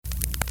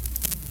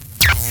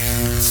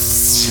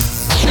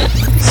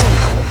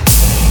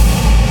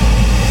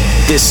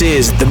This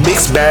is the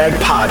Mixed Bag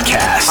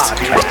Podcast.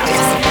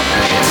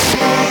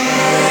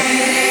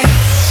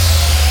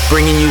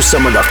 Bringing you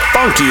some of the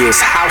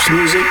funkiest house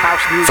music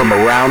from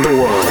around the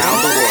world.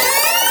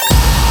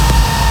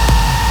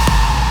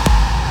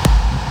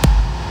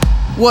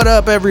 What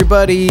up,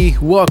 everybody?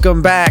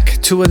 Welcome back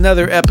to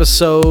another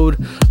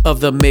episode of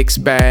the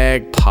Mixed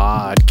Bag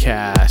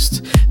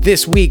Podcast.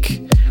 This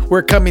week,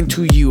 we're coming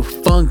to you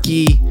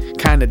funky,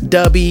 kind of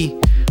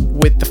dubby,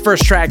 with the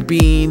first track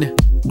being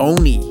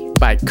Oni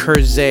by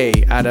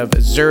Kurze out of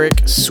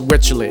Zurich,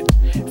 Switzerland.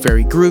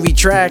 Very groovy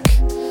track.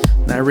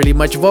 Not really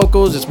much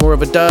vocals, it's more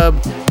of a dub,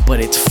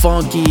 but it's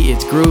funky,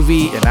 it's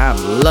groovy, and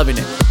I'm loving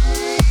it.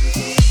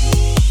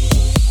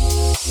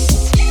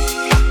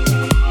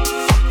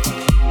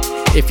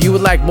 If you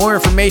would like more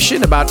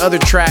information about other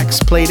tracks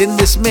played in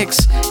this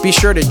mix, be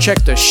sure to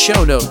check the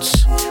show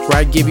notes, where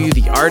I give you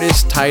the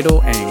artist,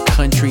 title, and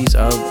countries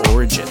of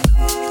origin.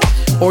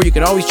 Or you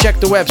can always check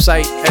the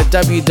website at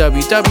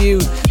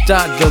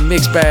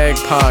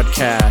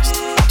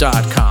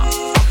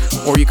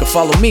www.themixbagpodcast.com. Or you can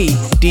follow me,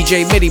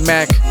 DJ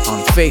Midimac,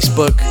 on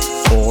Facebook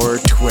or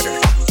Twitter.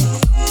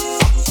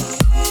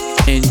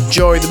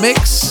 Enjoy the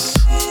mix.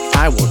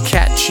 I will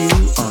catch you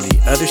on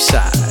the other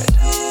side.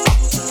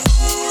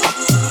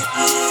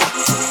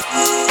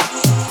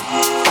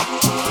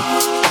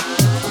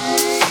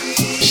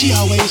 She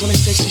always on that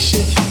sexy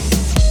shit.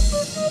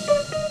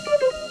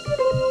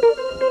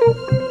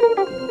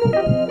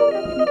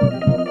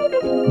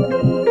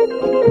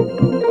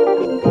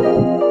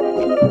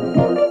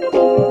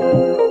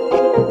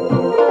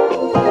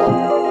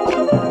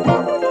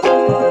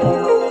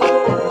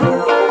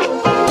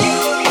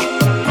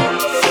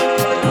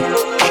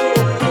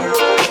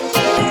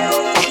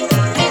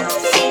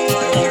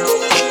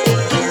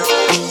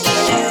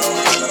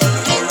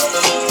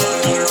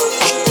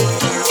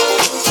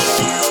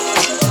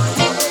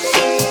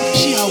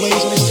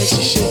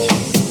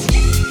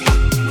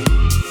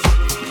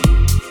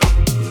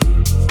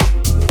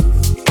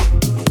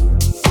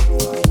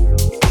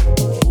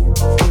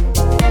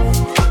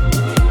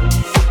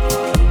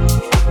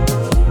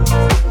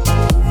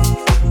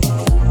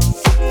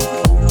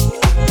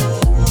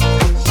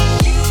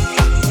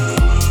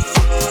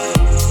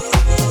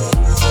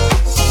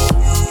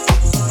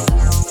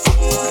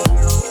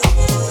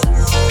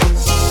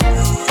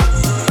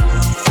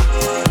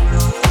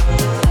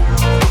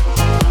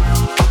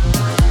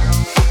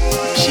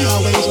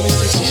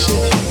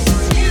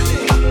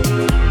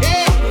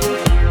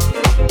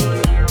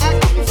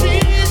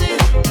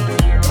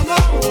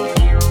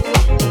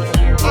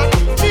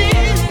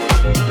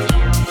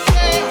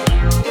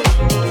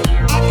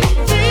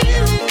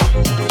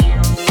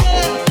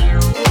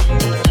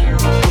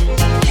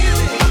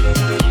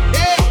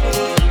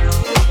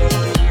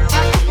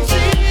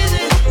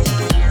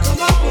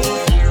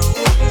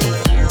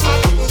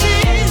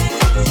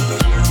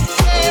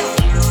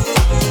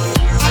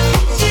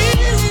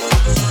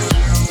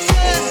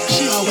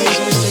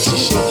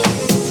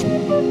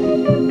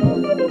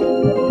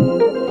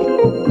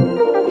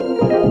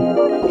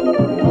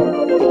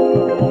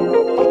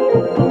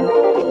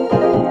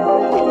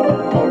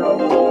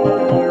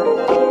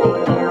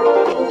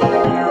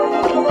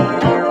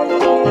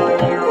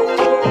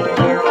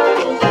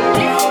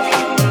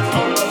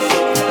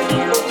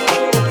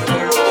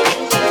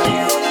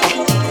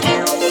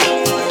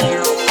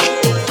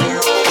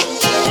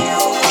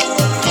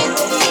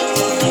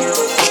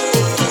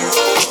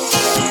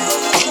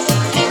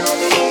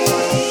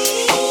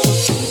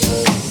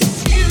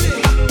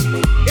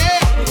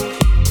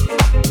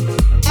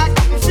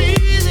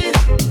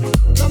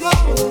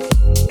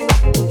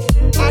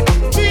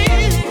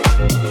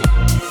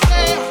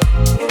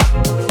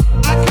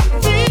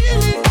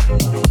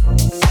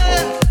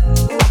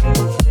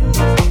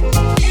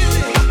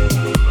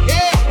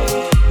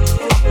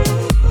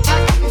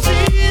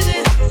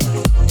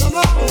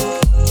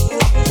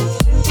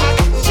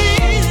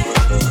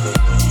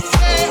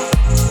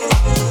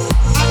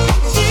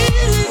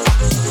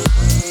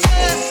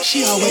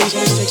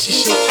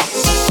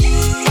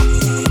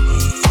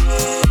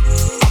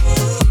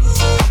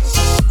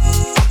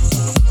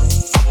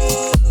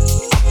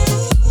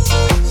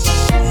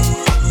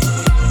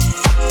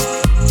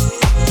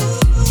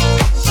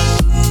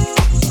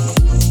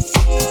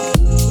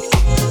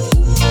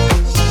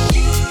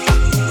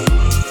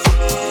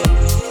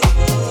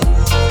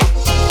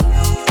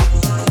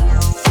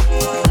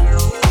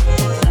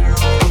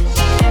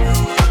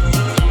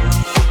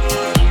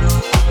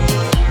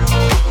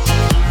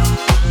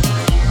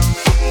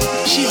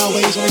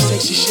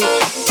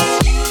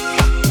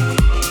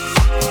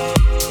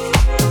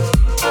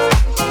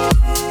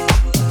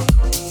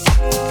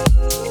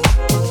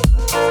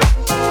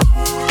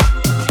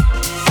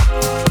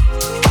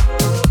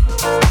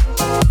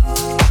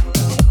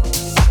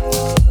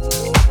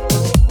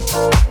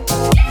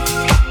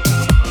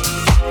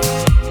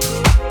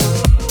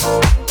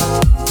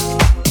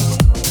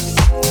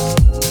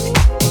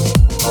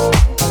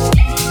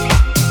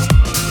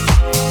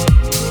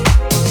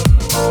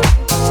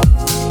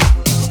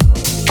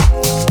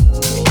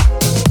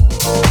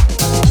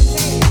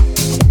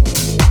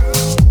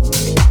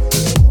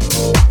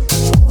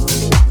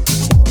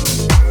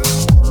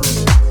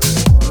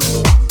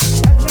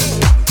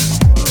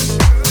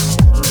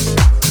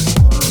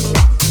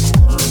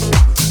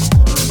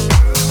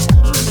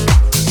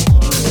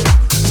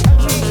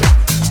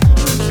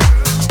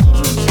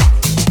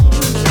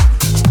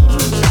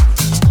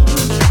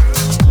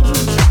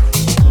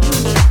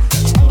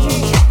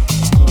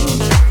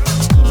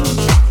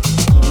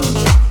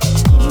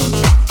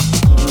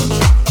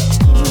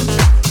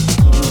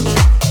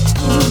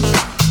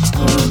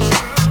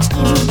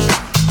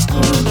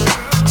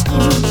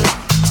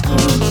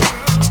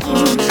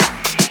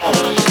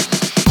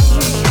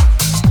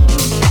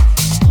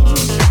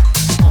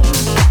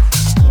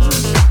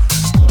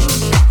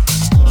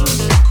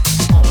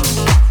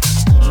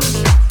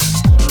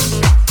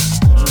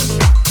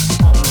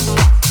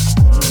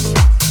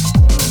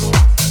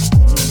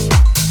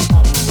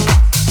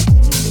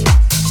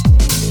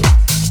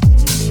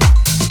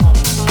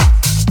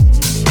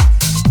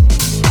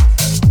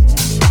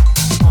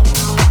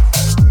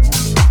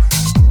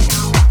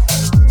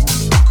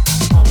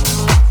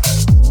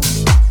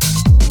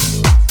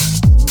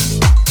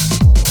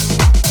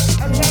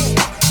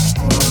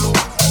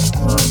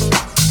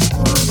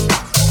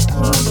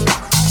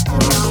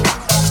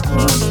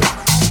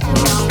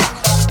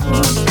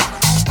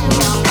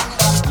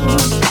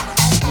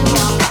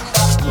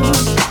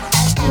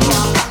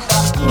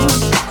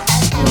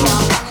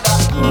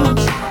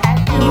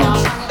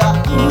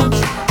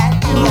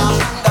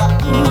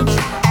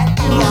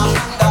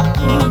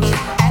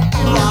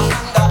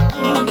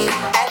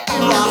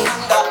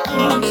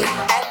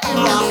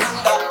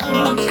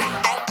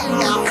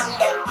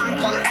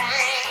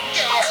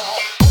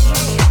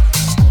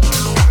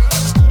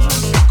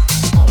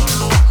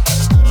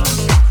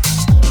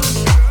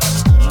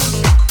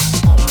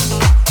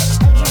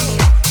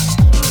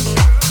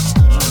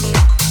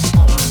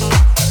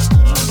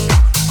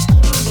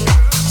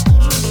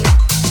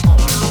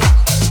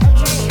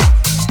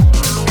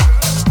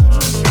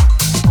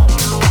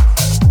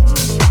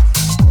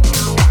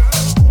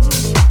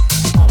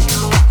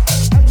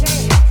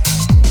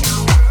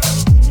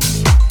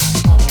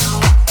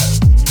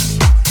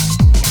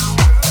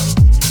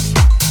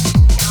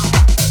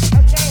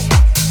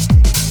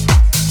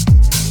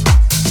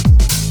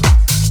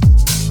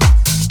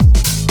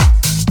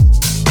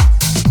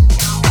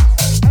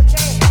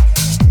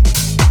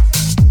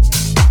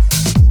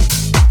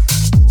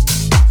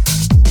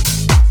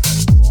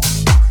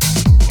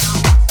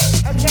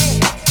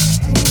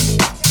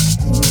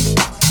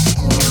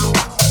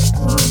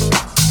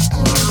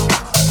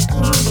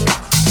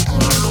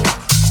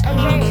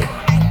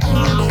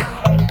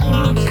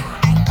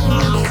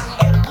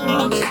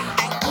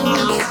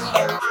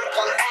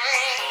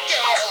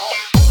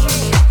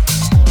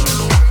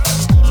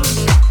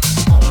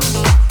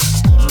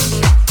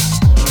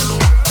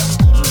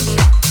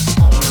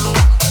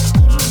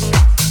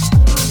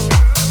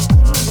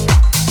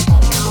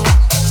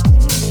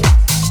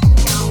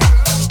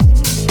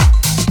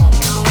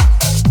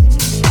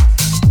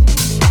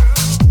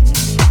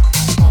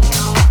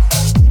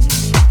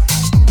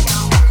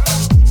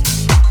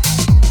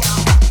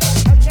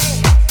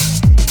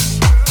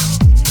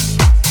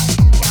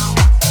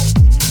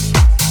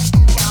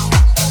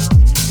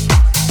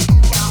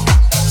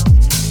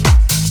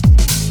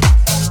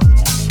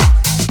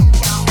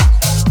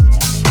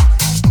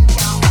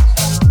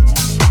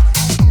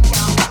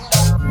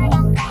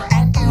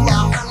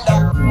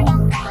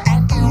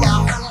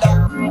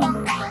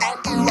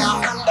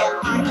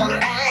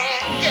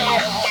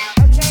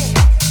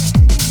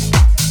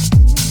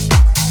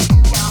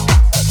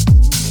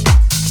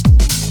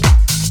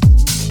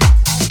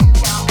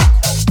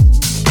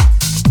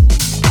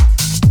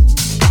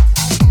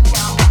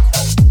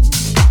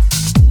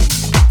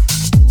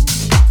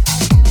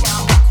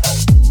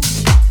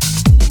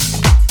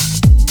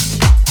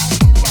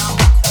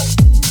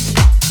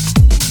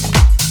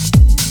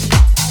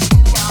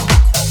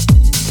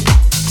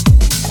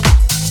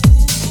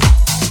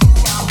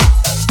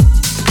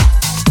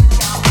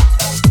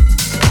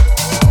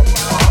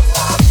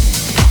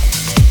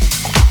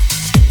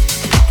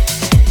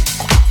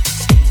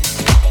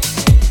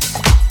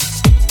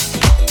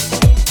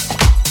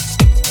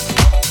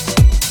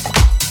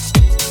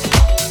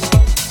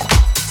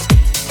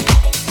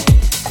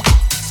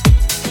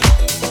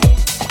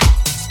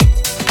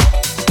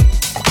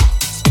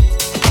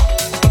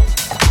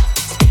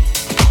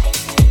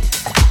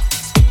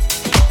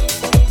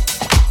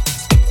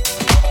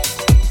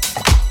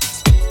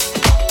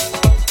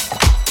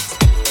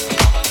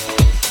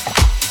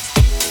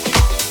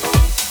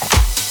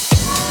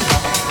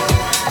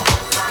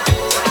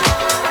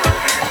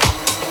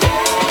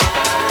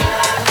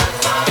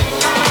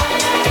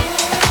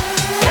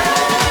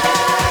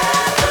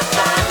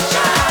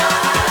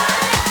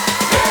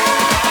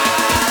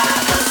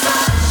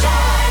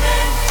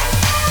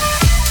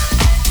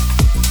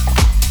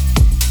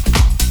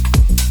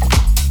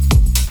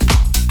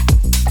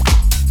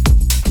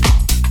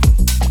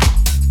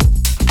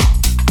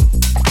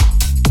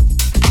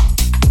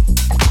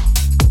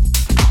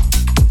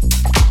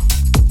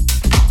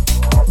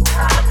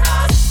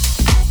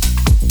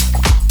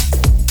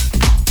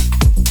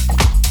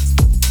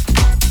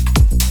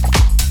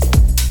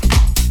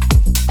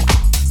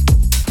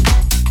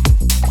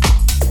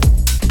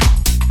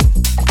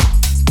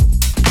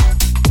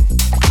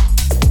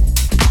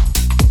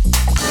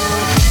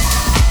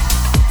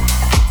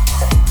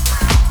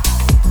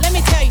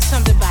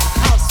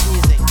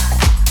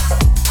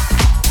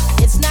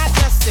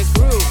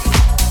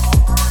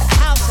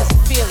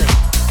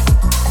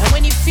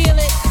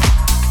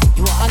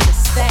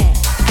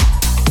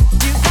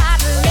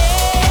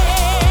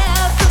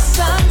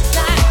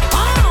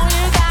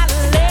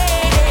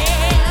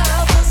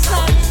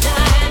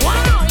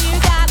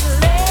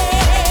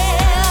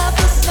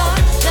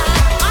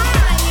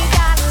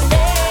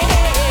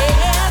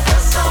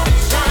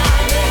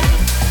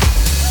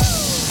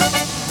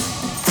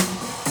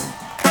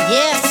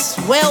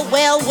 Well,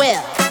 well,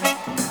 well.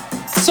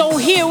 So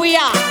here we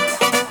are,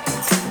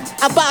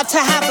 about to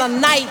have the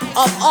night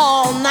of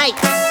all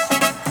nights.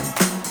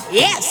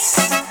 Yes,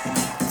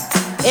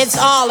 it's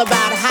all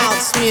about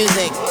house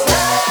music.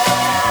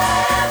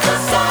 Let the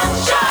sun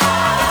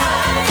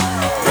shine.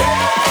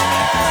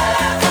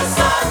 Let the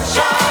sun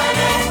shine.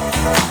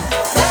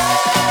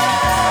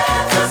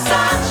 Let the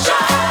sun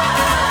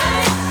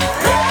shine.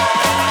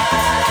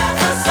 Let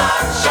the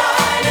sun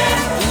shine.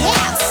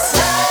 Yes.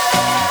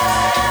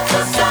 Let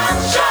the sun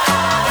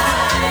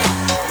shine.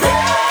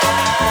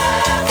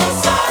 Let the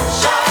sun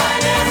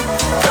shine.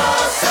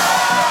 The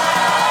sun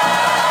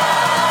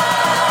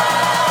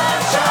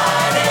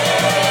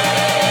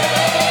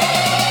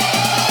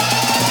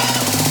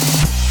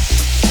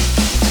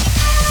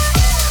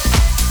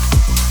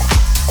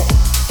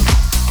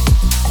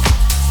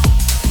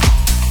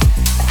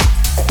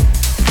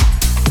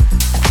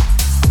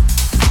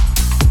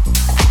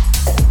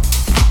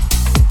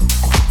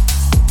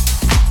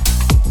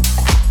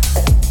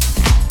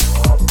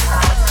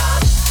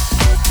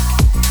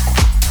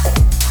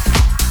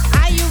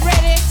Are you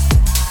ready?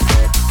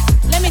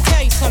 Let me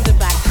tell you something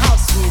about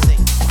house music.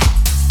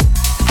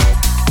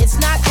 It's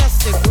not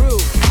just a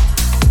groove.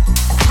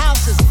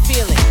 House is a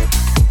feeling.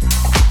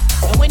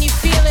 And when you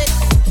feel it,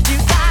 you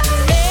gotta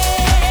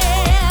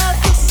let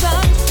the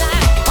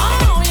sunshine.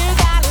 Oh, you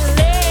gotta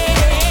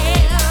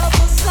let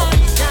the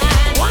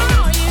sunshine.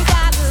 Oh, you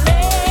gotta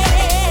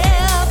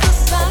let the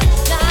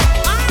sunshine.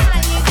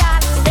 Oh, you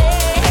gotta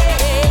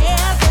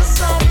let the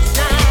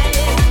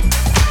sunshine.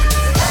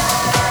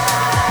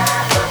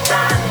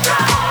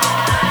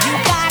 You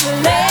gotta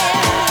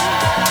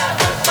let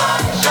the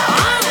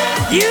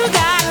sunshine. You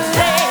gotta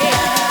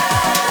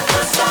let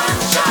the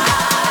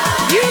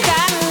sunshine. You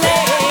gotta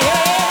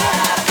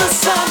let the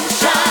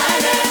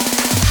sunshine.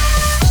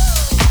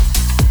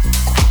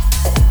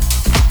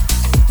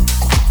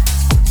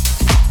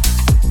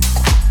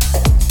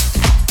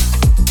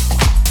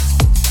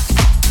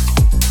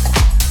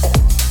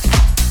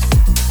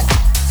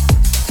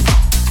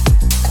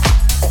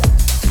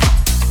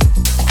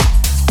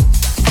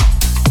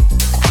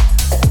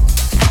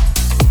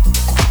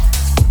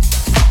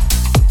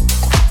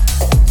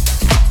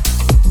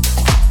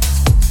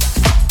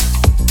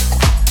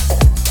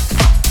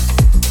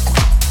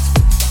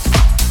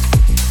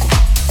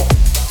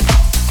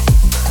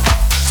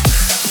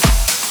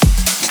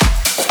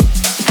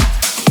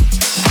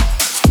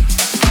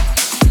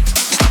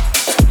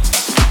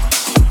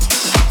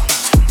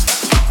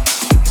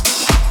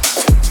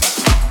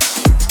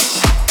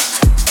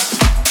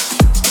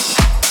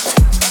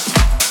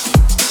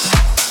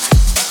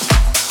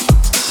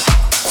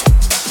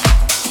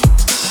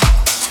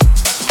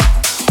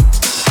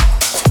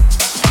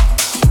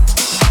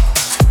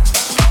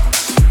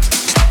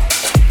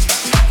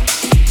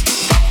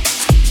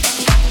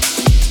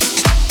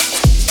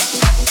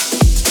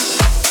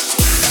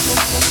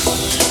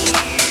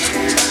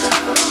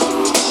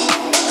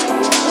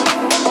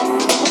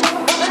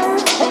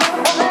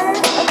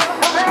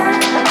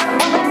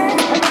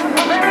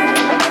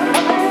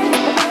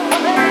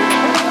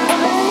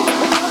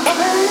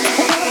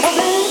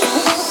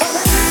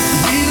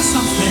 Needed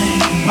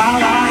something in my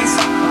life.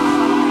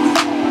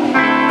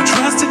 I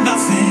trusted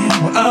nothing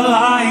but a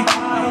lie.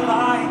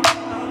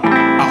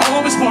 I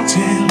always walked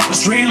in a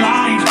straight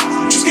line,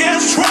 too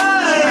scared to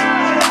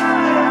try.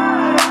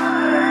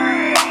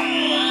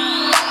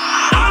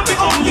 I'm the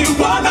only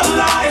one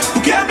alive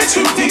who get me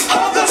to the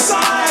other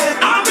side.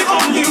 I'm the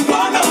only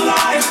one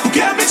alive who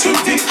get me to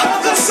the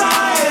other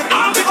side.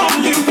 I'm the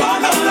only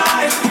one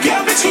alive who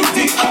get me to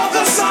the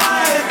other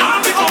side.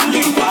 I'm the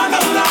only one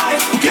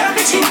alive who get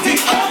me to the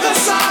other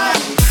side.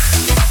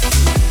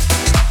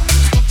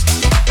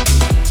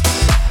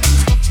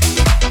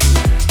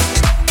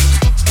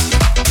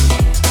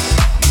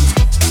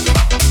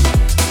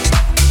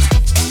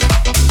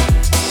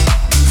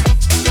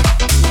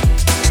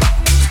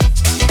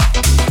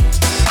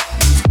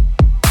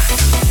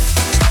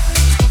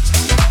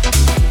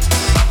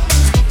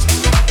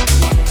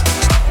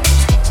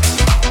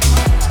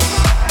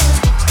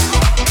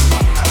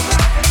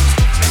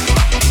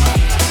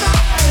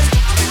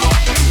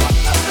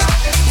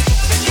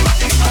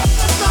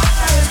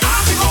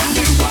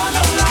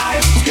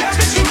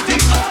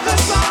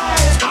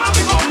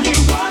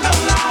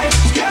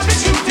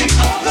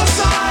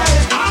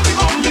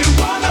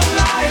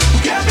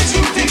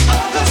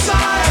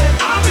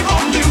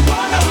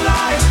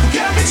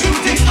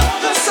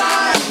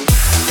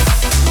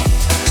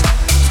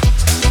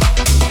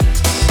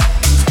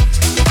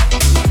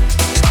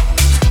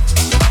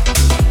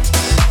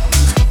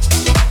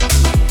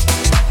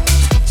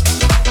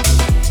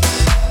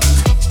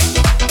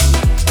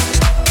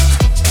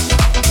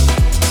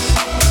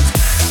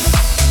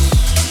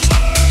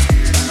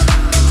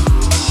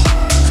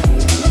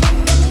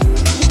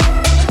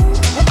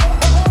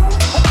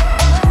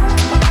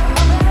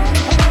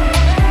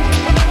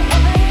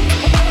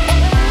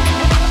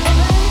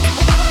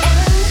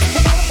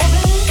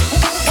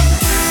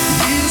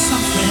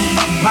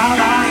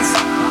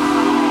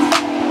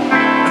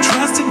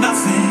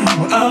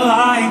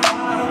 line.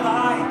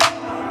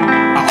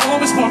 I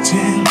always walked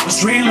in a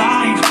straight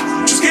line,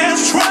 just scared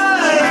to try.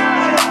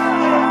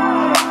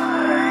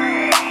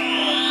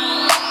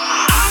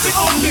 I'm the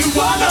only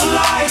one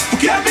alive who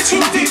get me to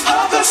the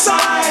other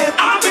side.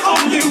 I'm the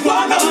only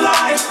one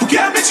alive who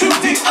get me to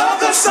the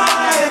other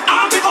side.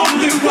 I'm the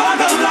only one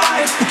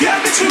alive who get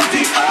me to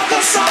the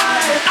other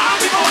side. I'm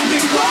the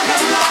only one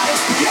alive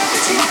who get me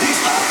to the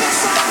other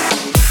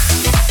side.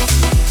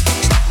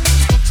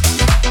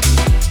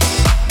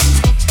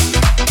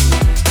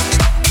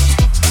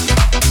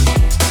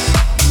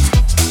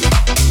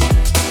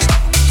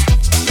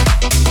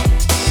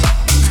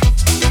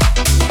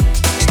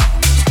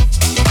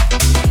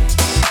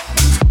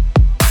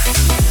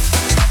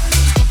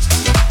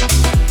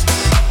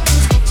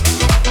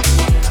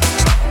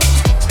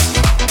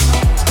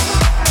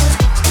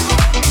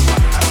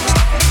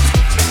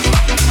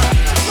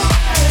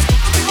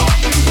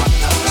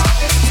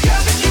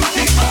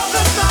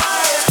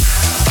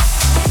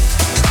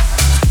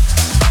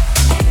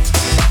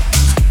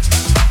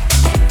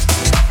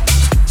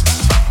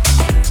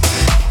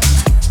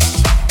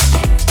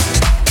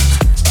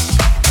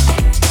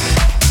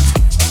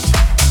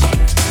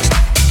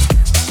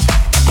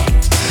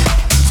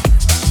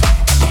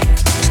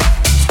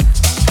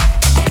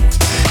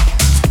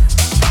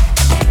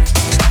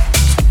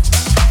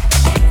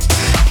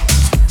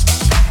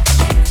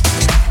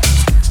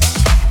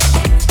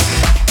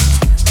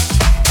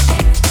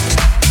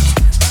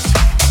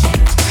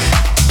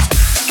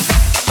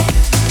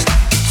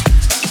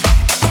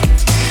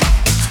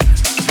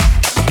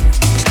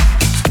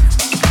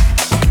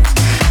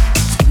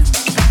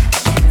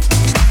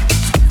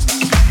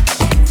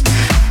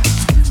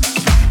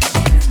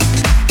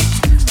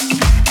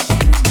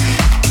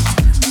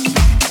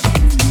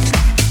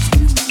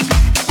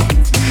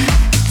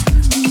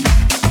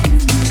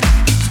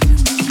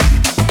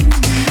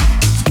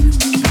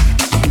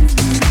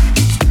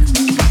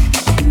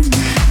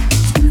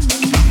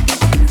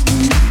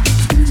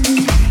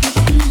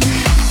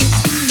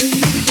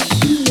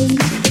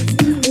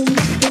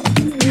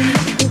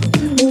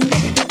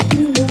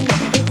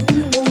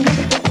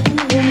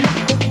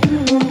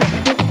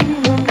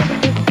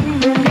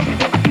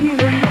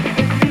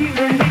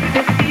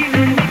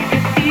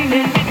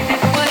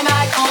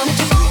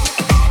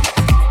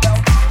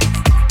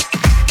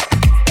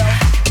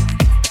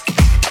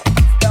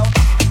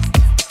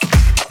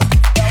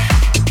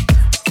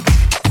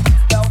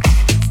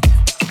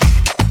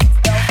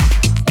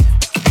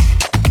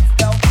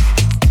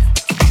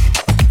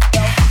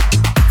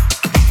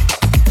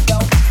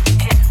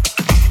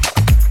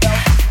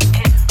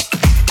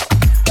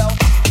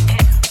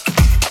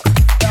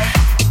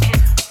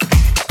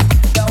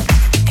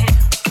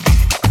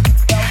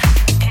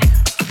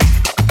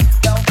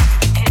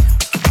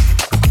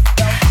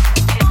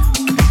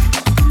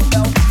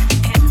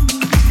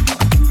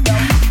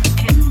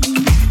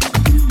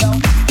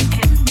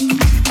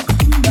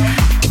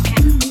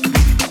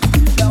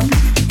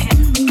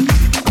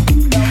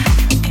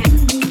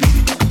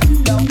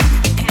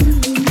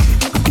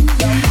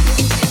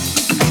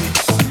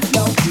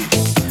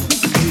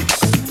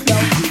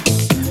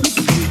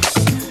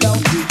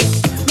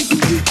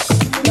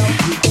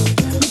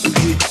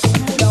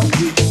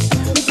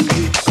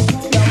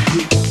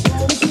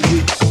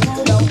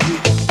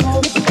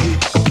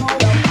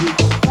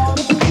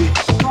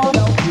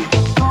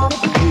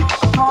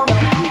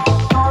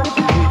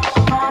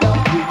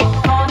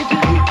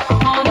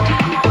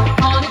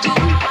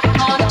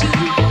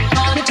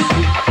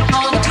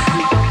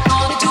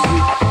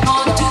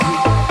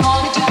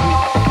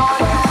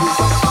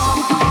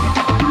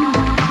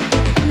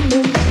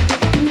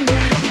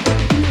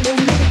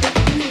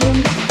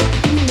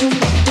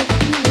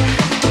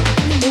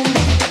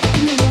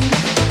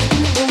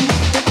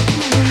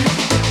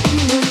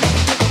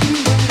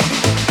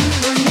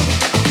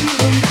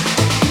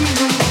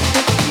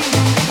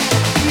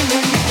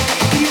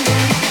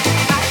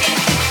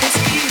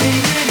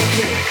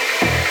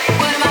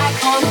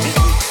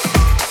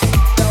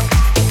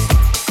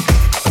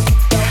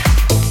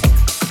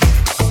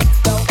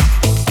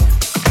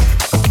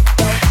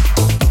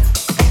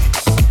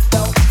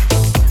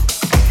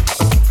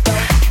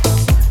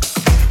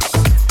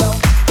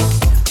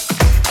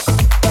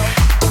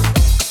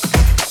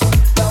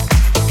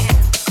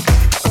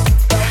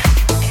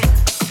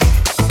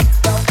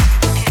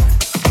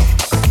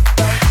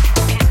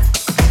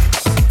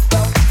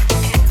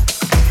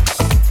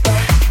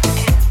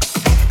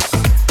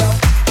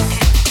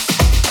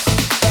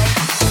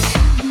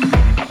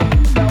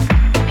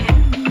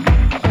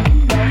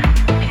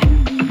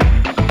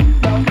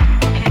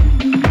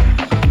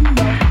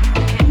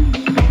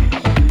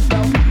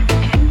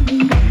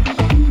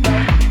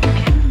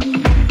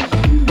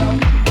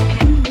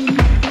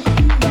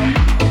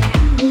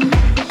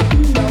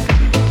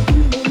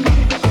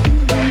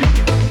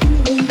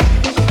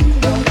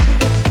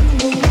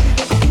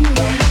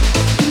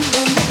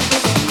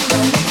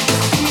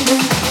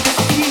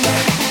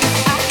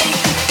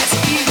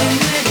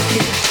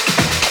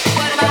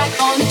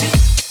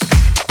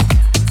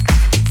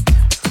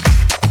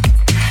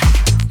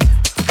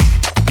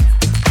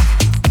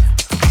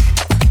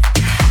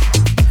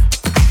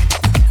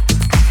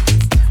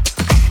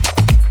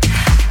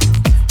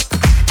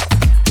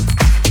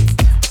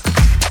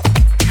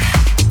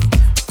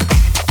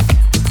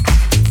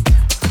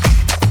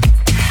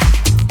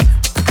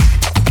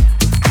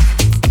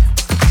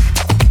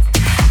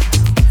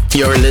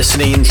 You're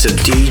listening to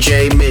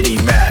DJ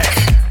Midi Mac,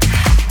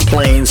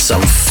 playing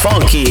some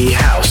funky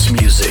house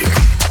music.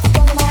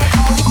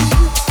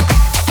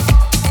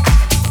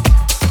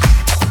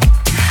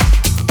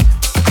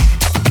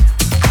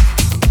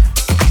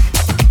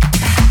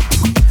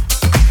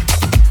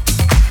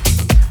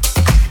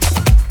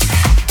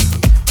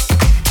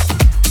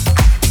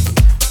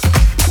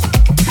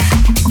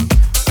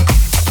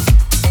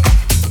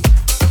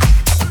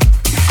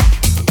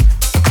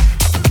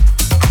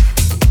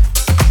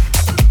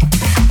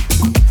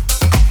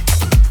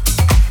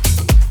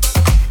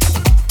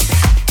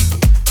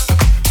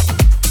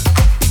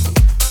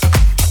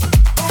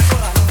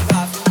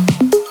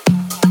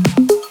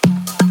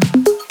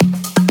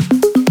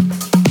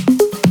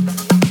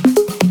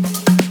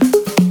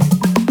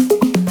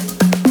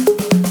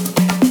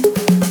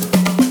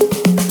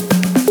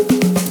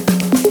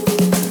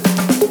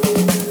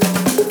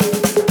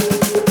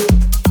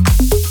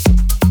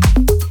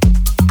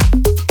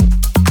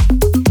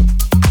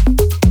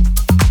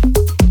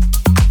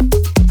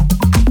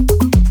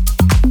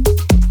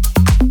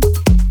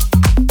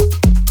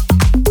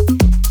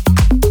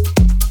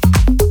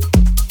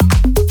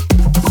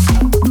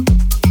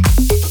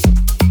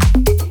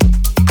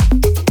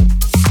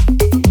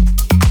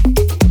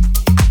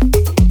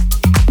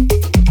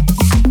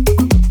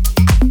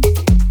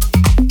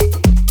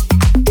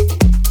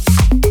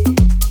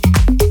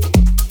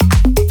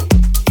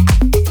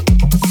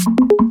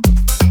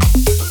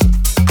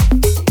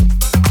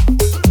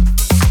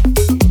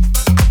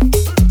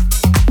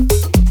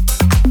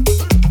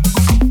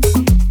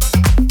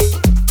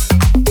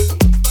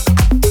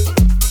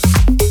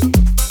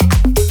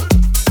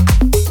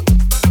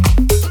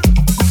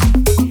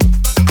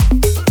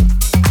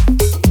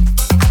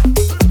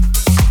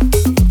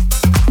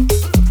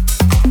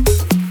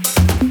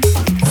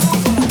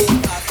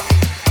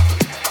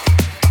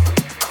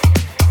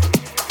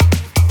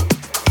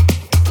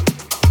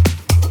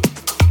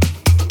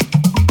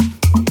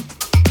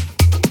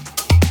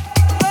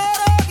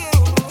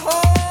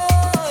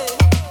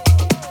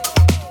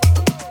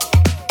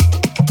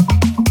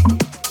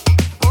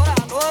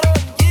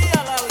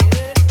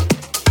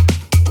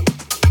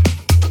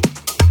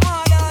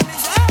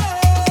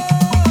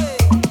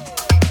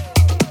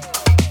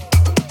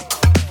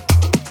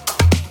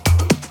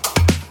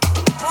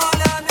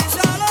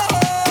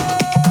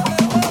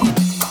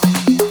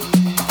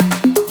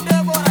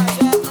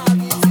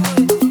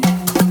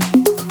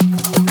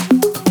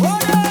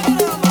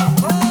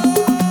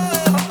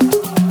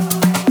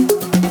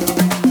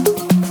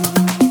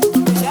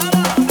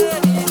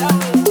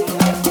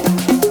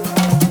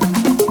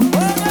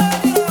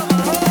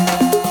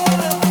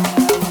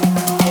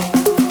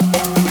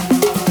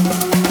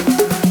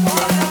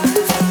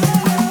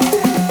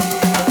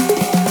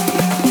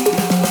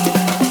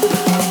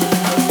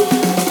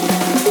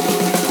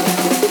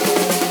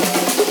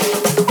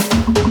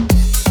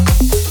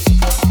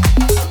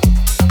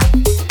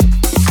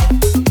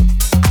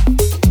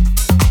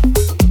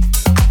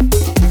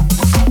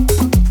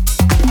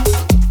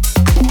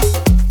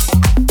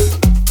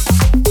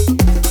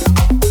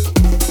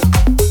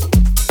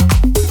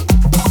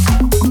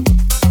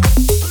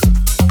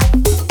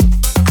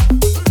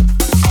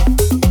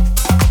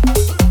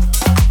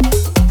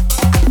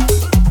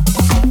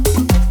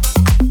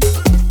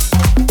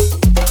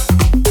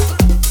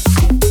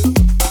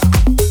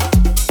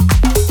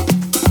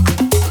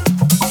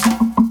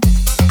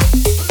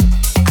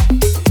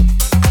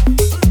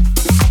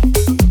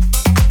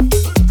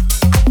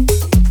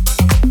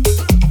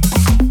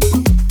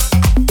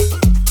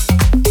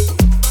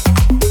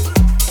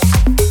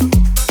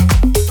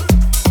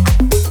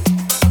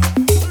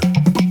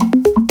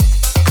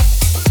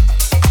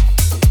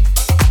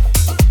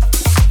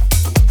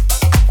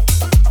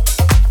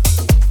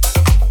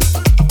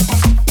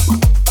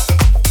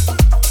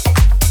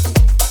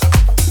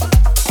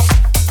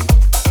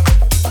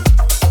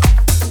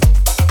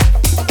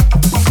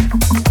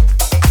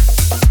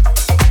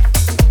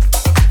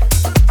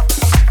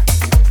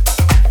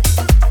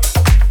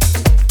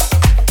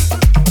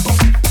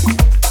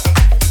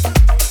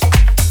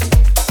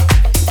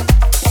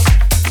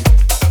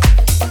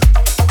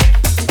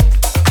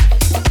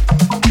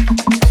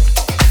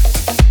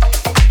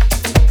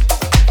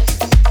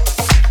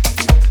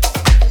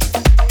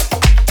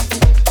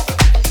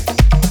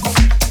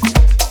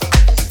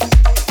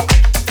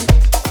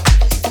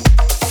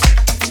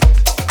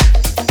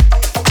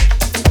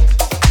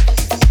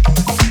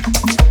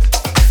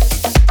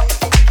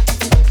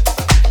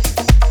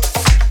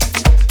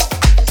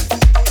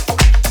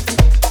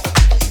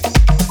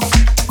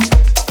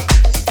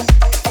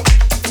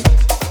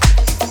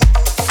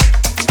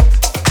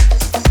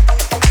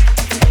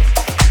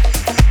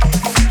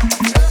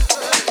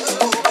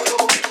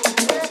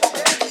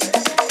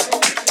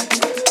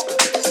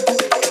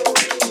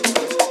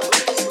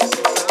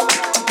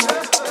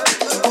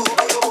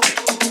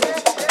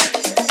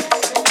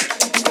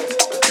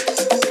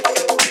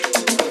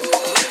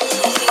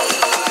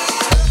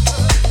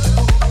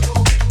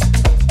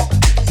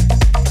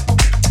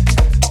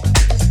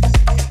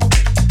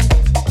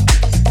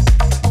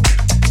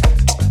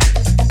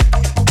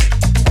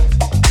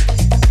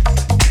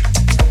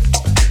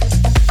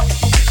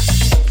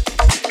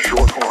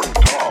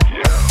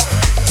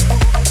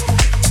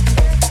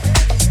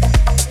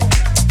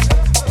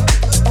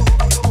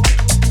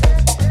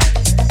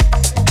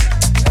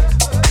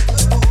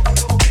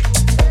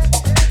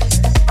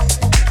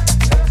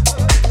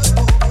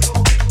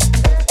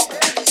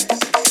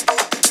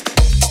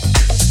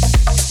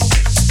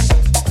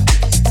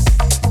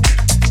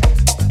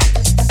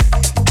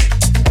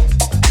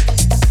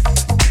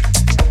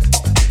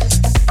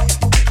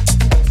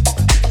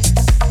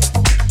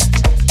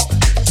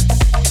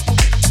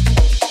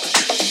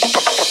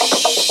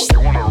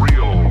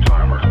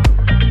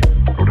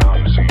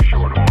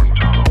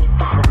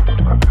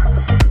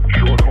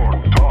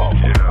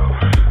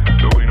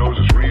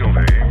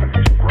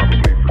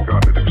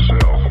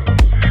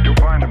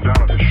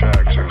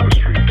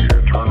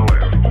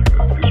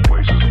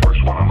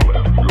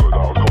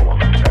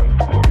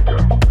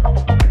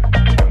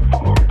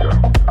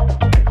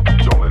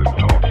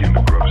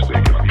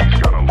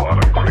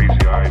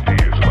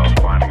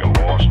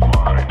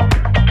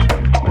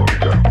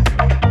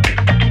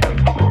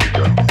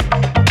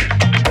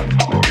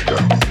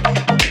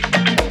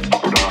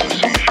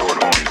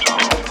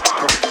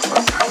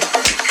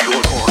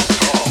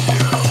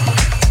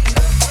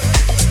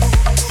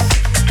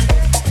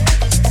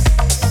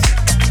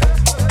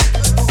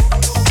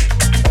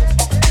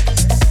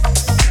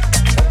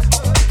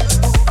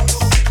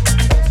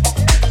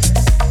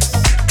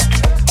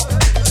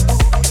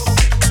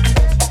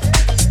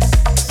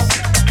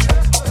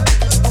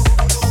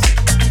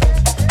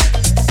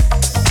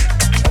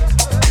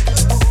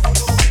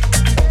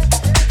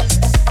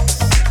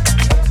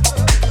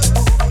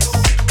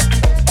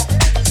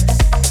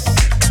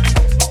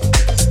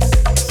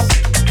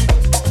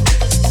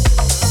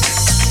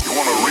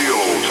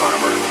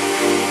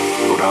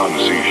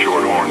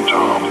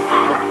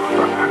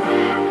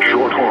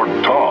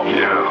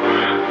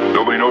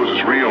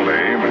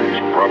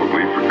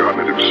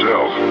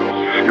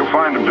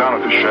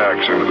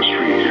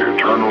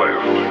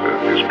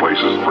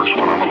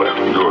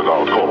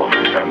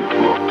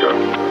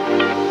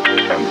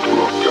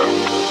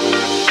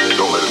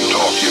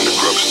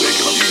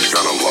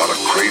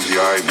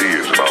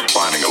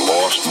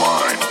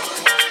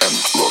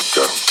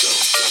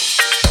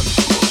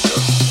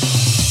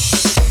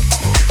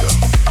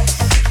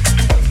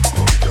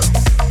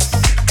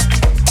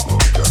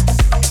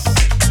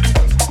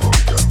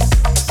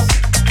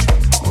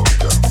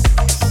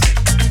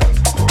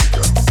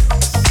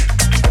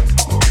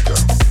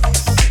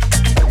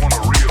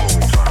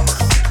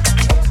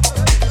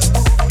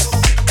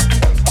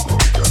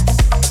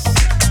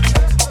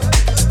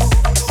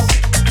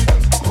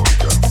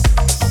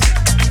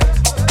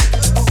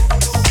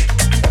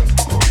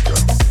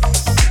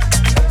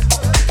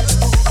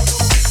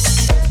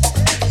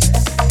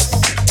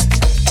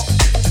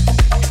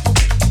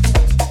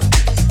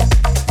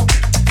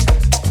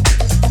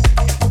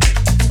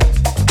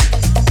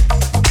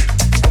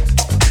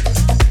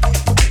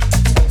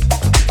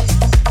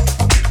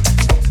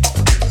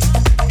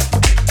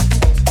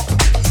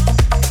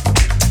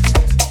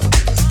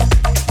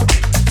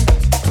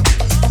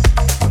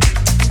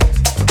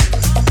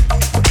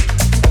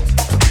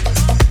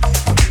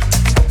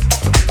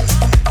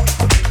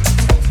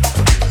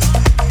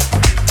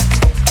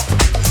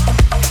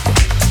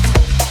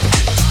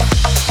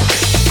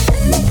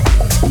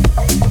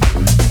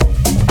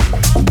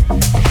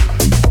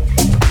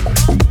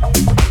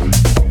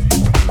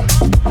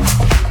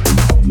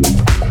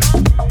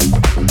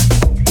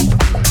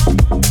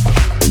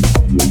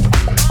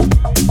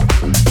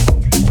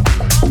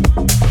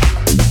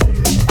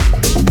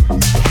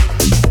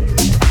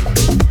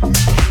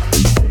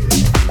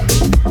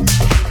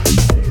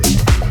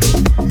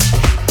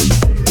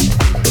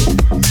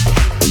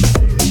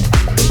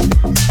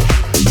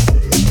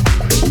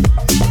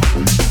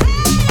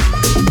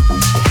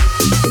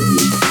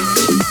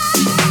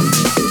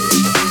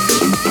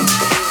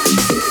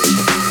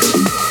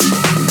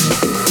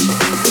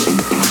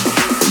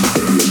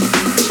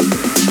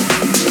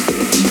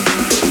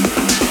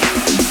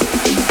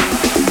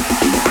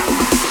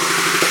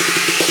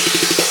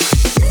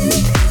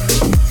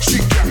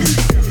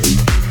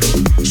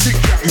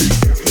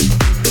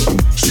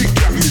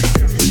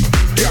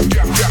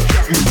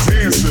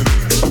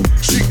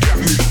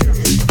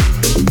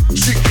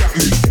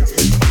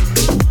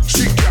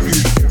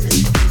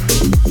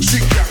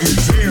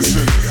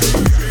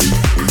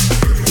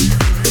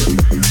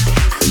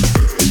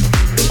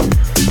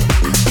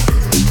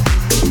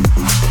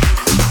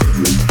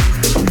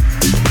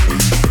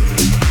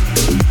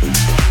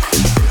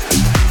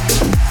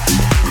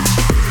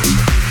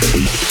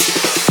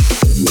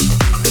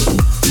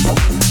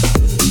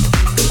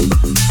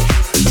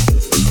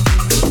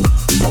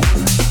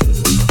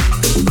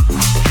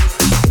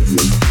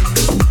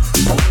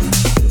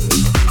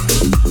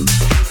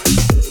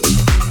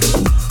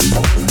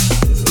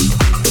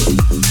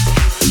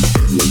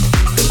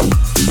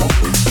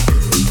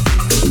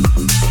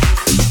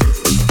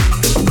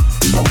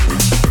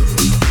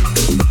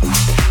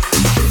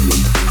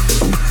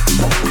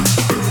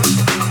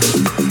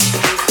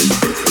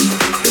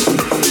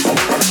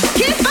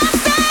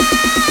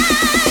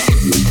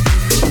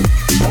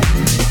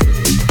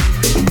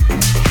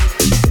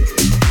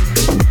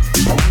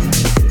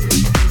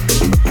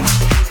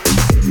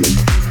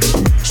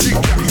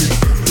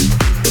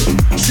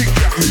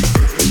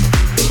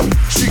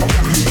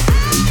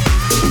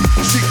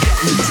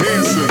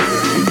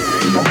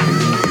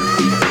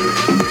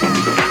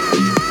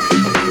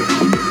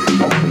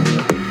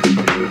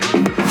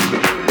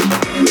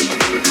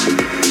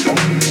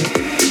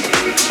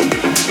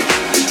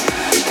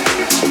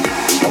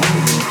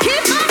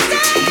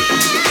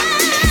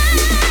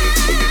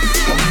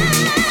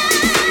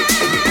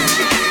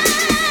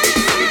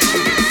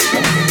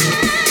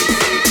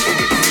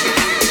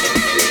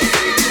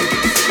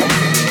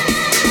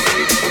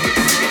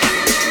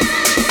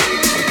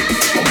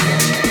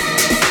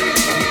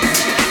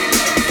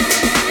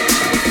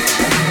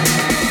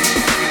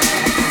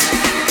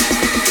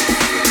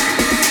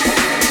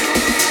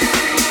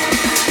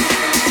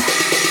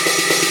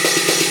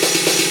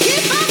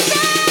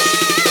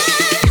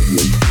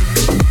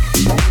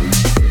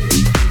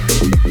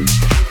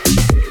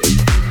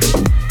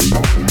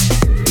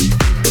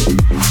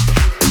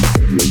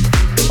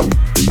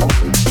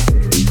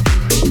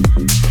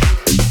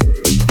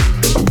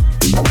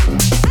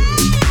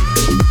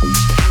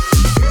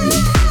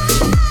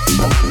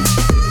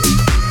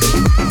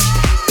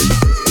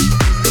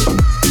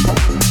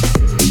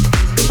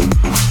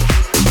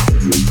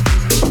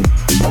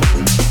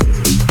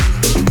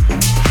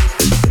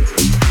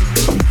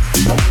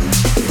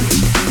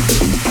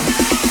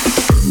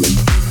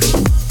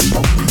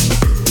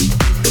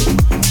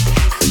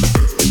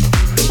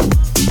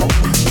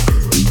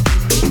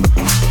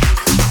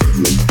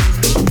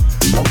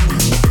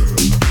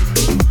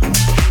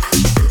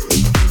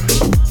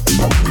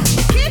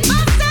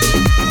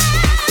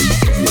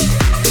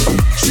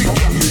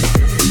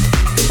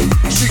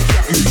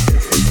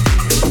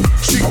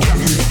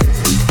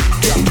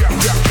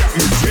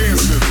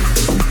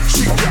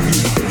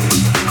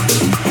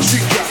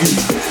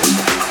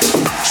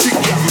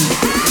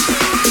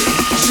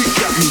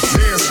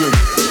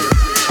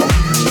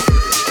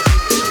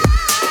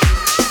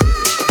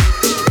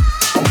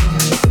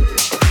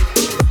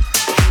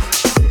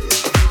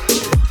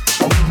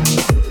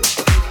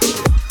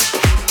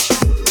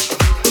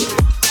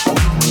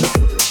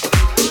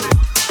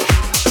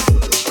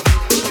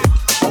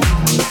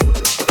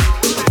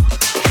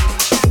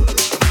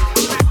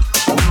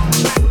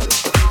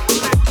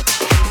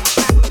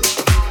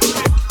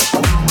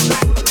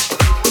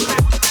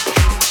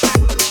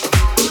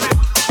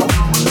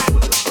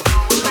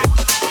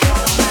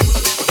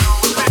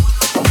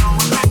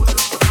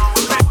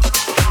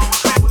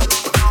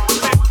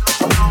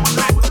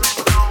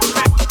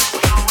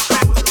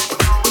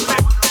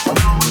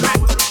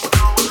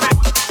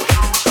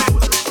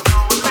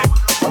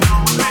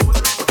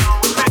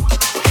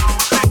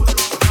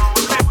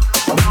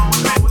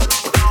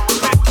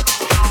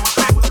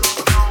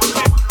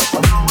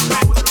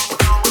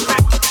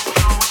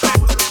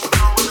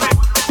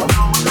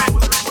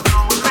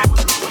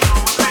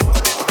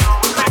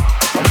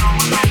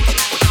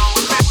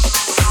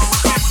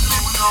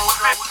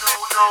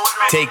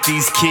 Take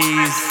these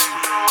keys.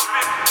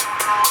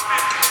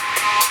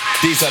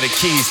 These are the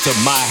keys to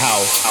my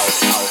house.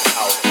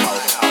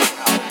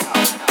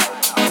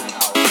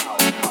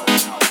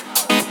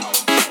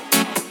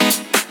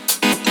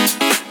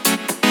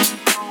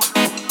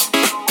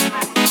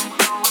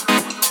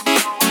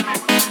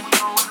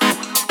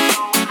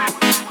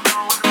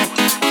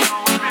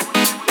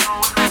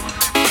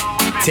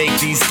 Take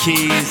these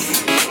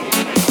keys.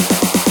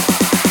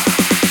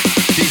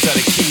 These are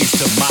the keys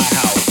to my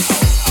house.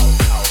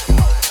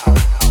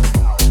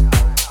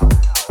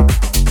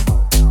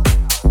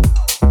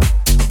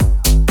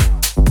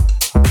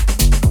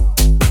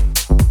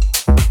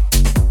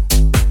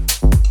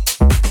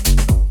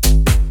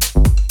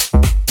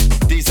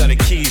 These are the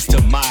keys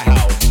to my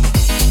house.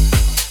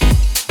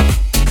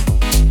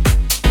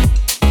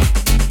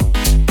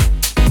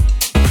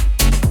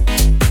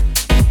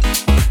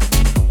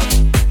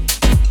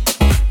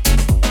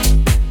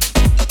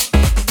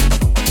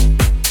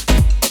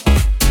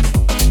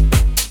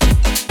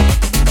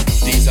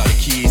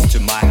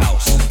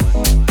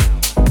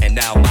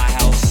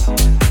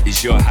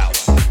 Your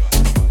house.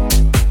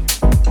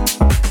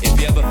 If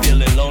you're ever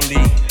feeling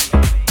lonely,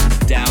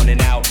 down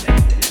and out,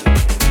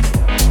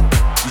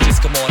 you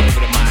just come on over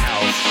to my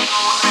house.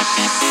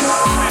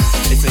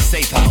 It's a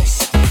safe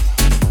house.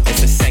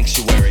 It's a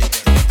sanctuary.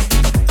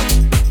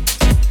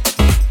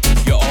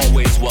 You're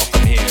always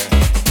welcome here.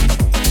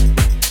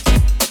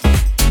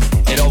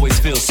 It always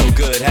feels so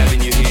good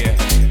having you here,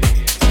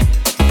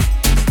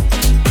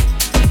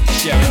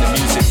 sharing the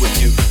music with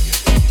you.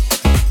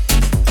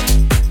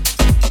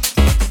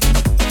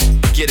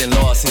 Getting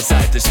lost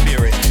inside the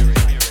spirit.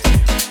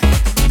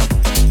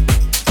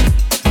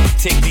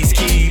 Take these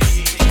keys.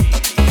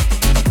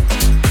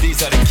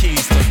 These are the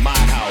keys to my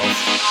house.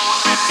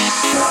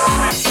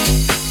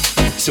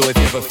 So if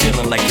you're ever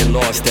feeling like you're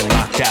lost and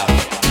locked out,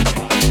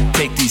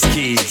 take these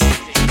keys.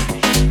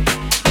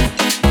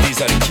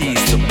 These are the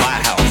keys to my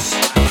house.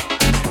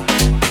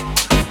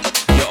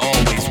 You're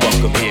always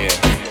welcome here.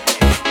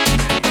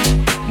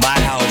 My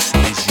house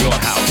is your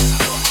house.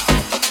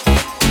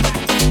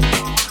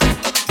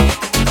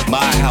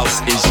 My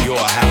house is your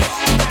house.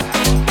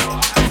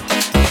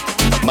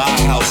 My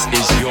house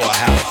is your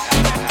house.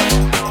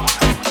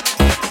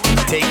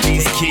 Take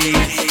these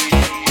keys.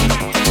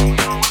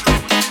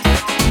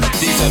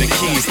 These are the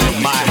keys to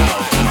my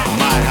house.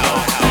 My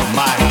house.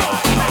 My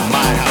house.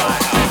 My house.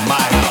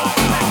 My house.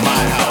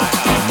 My house.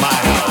 My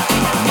house.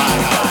 My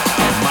house.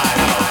 My house.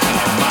 My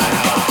house. My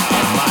house.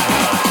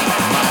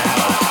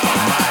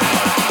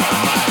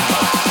 My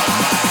house.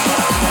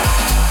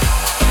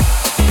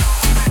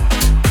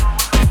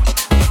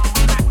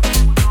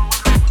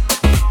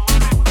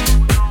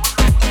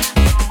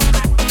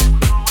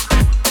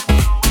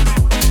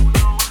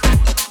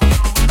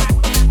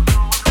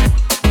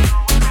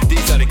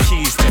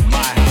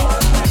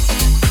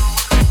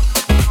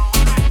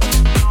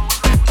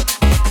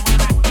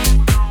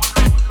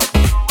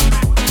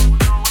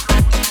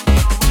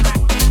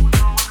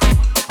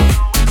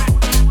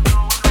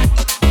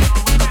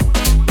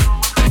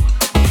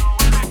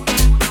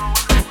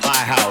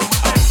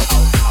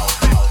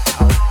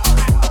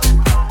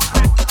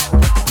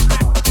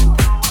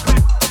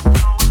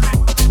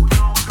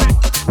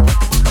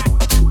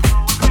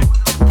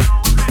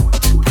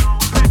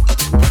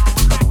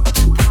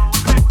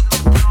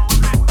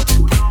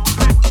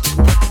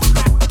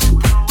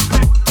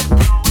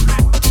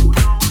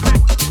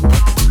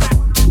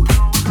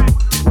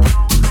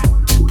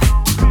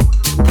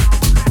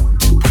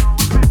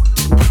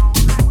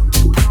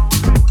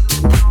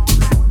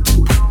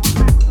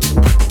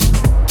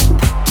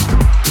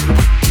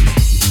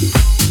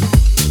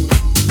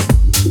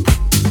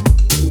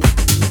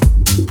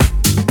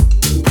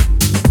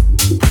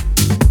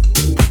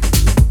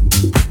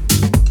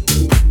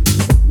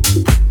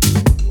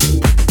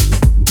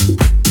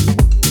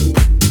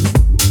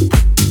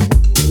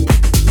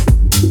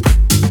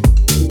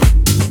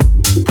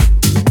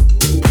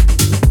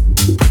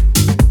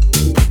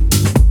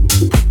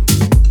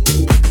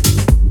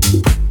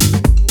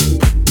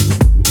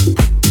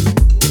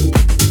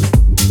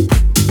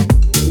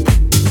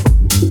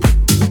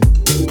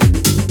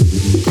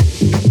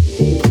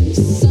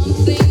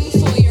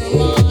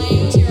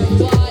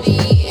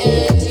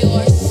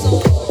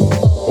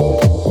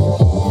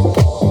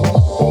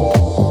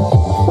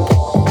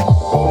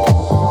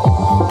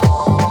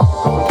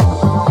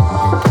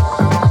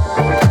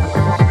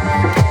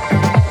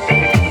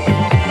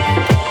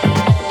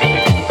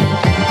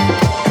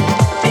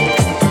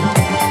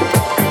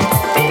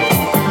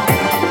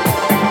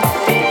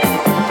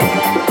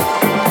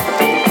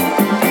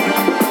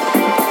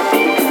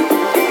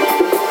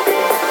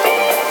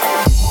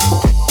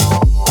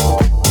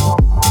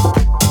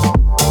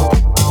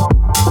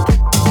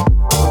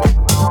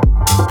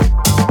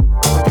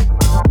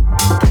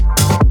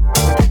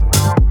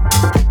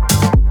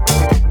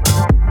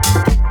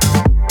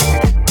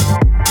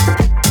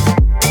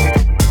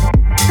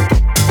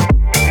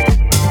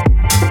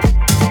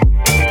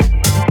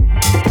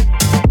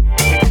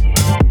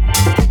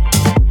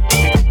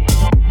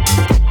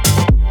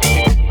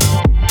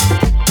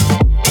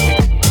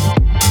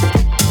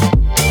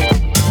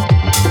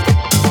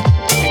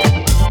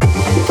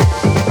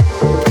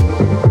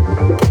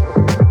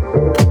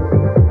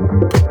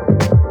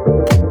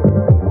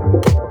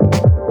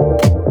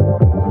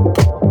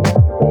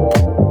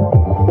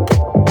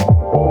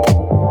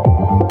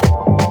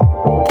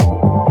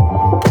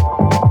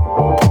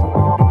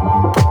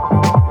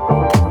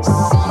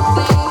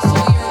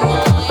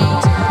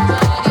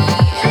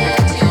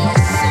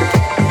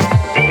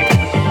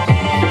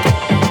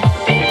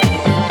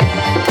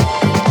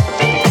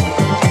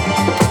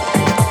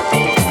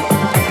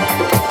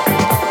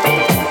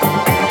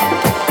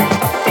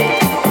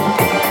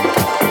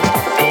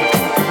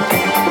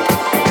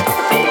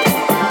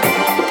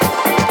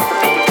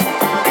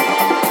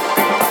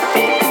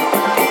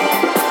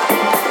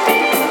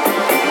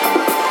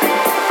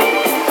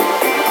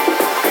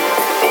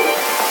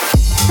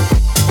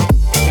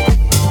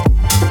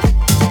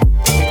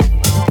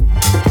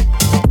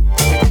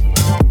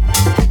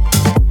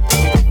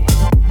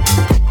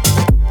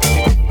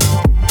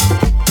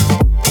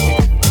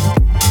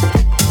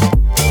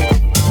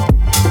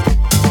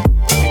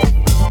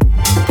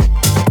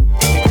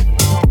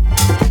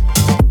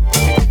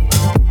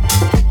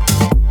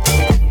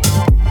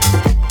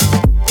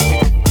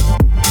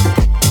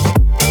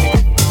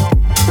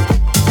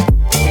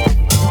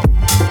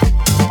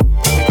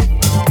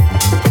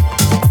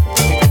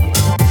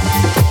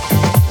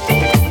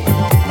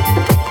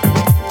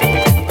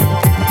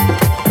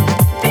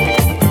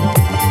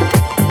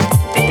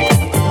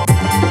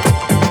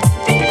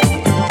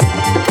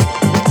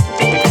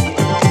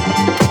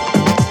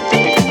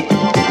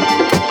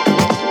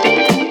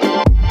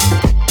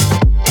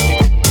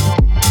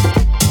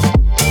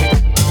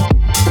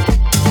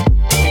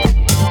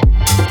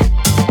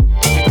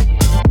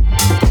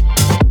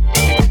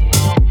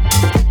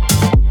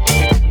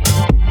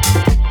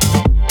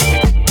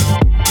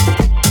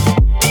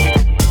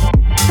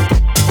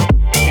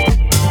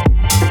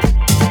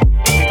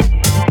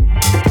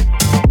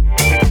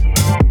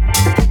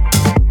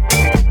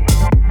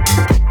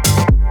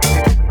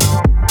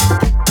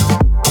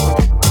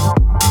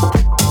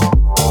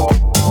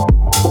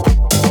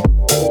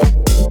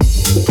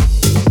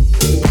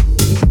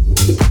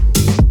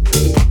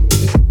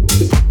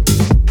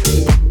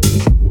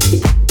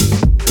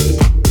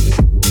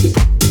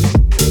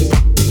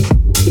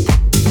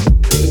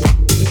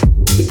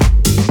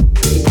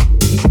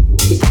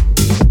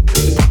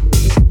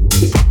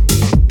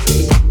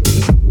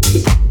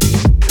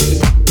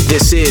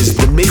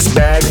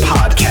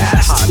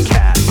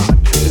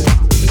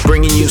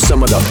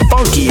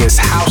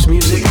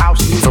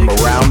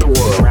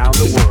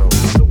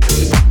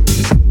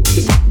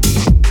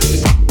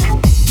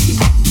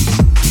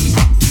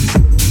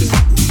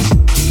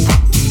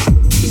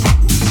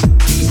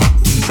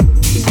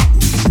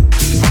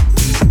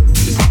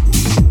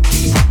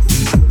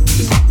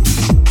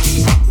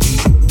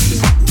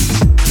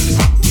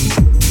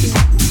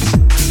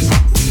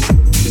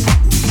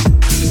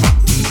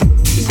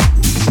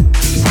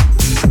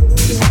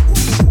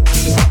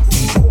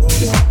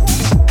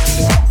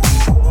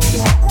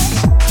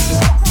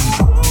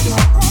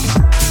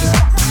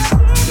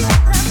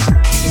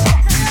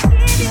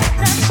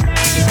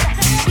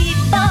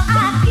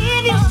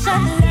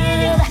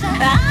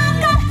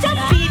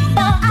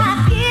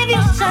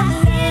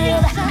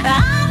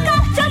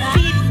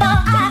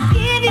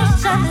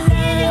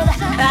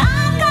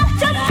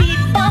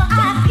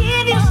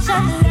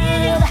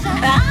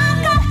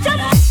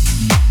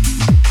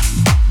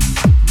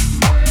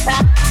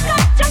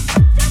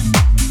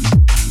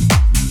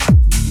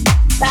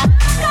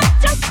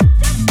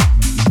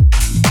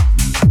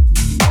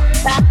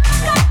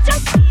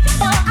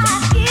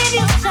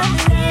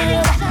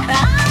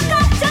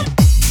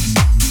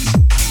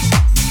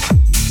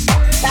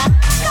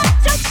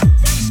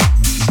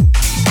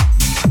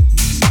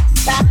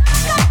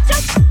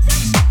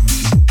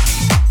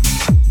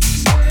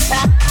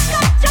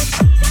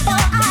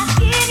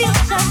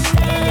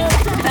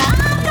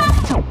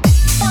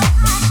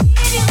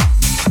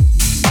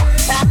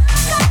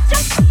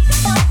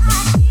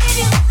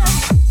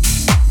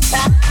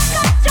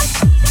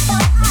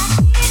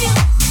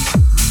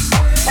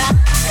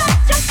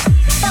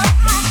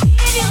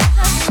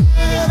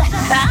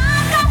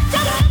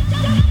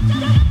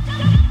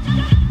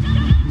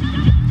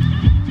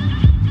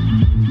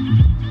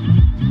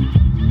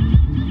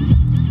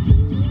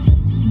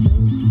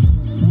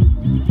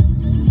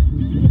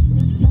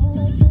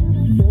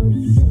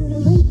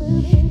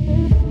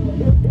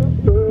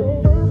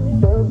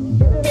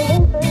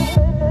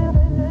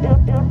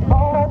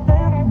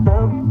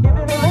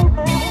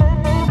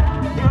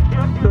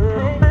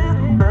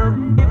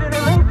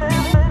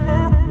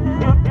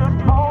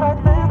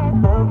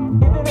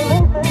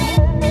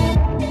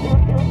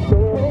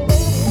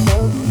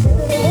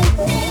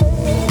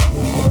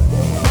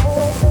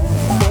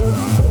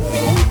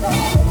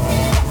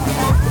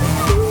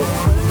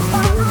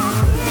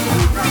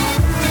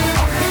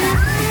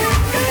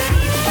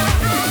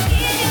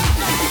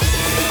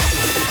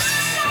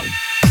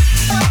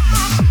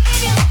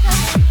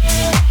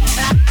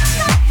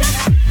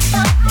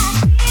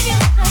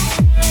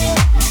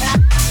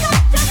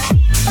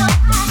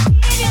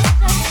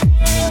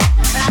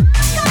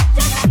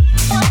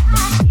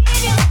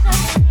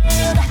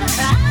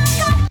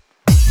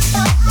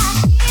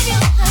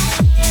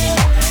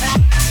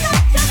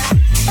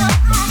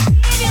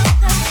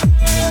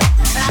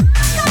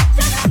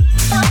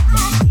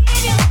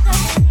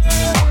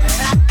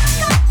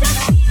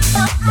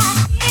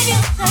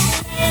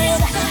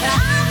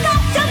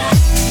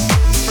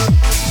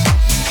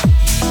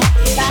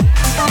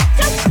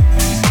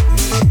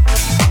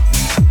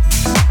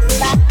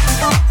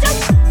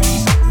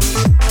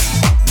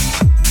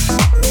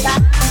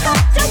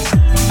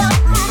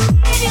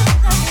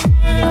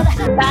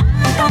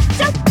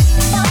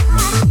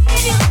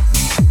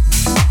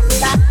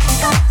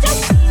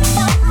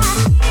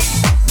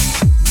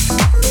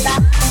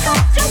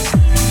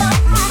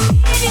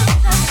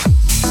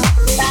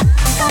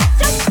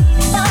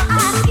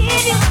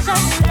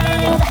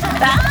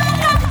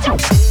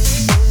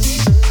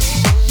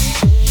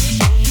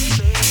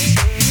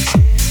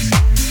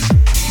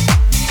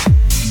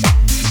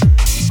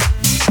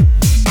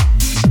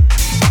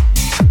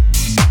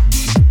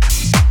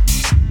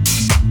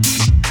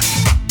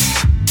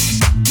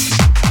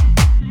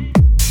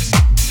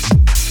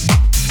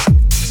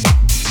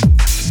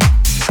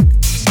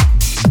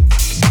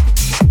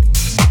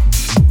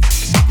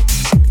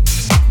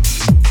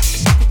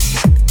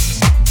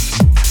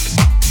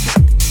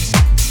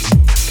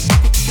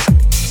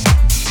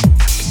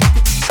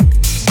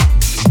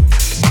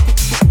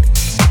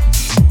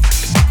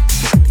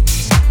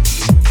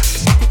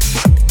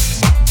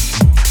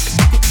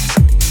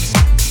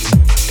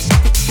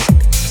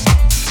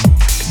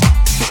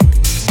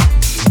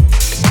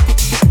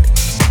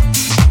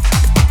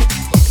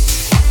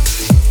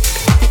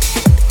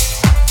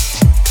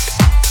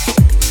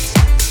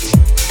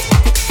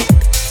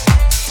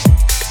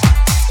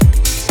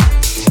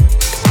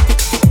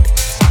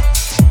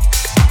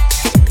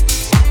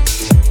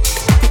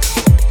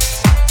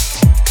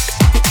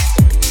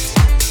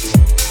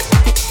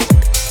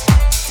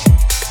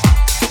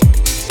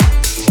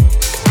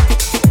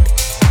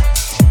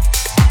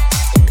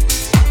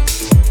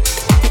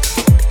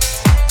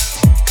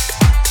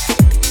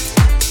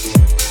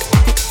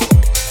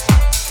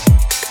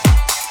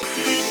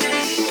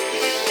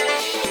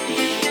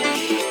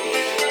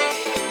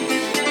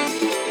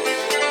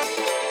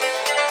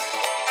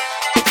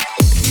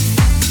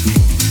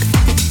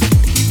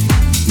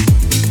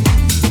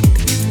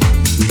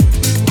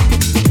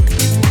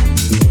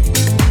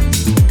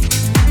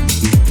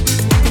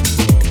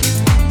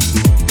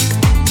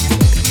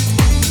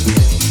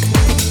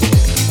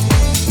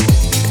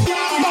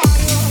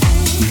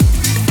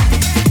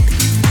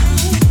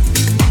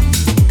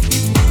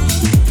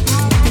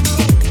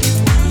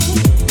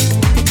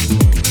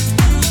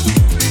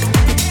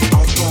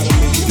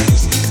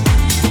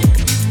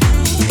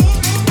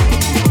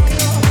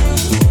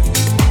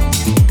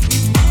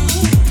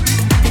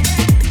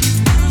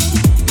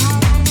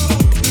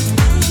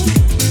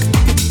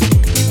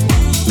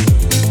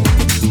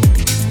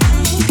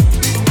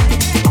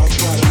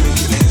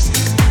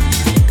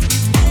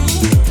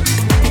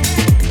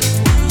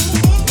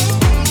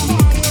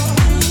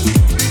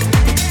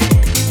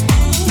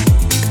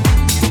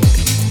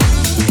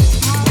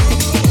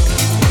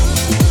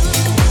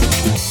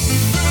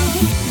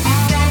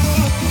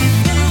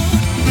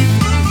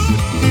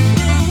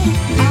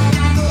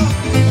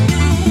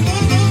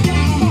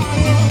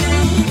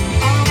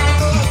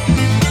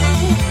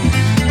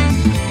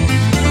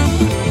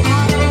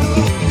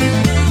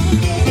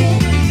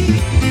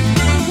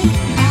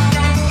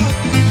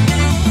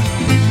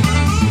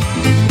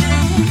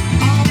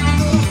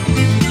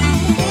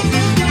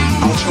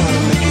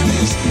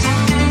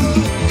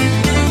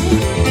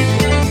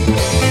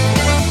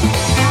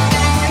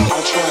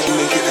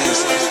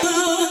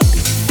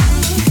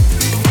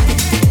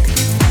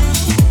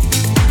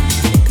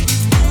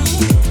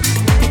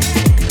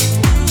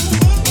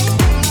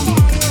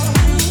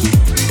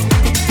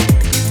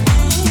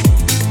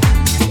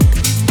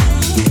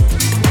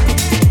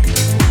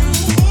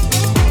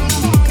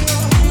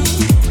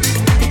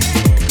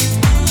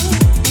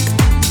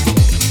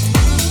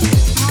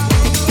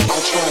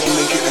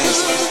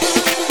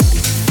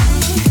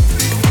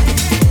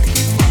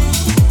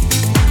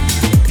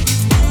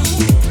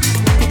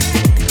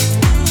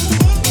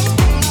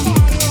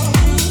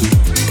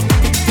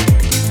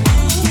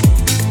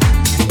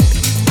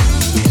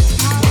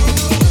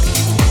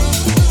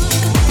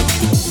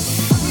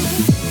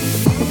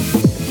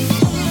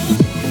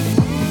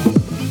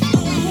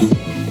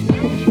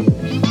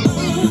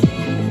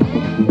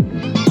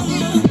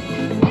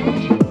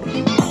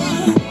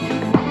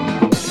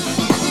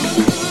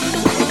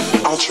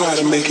 I'll try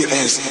to make it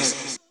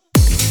as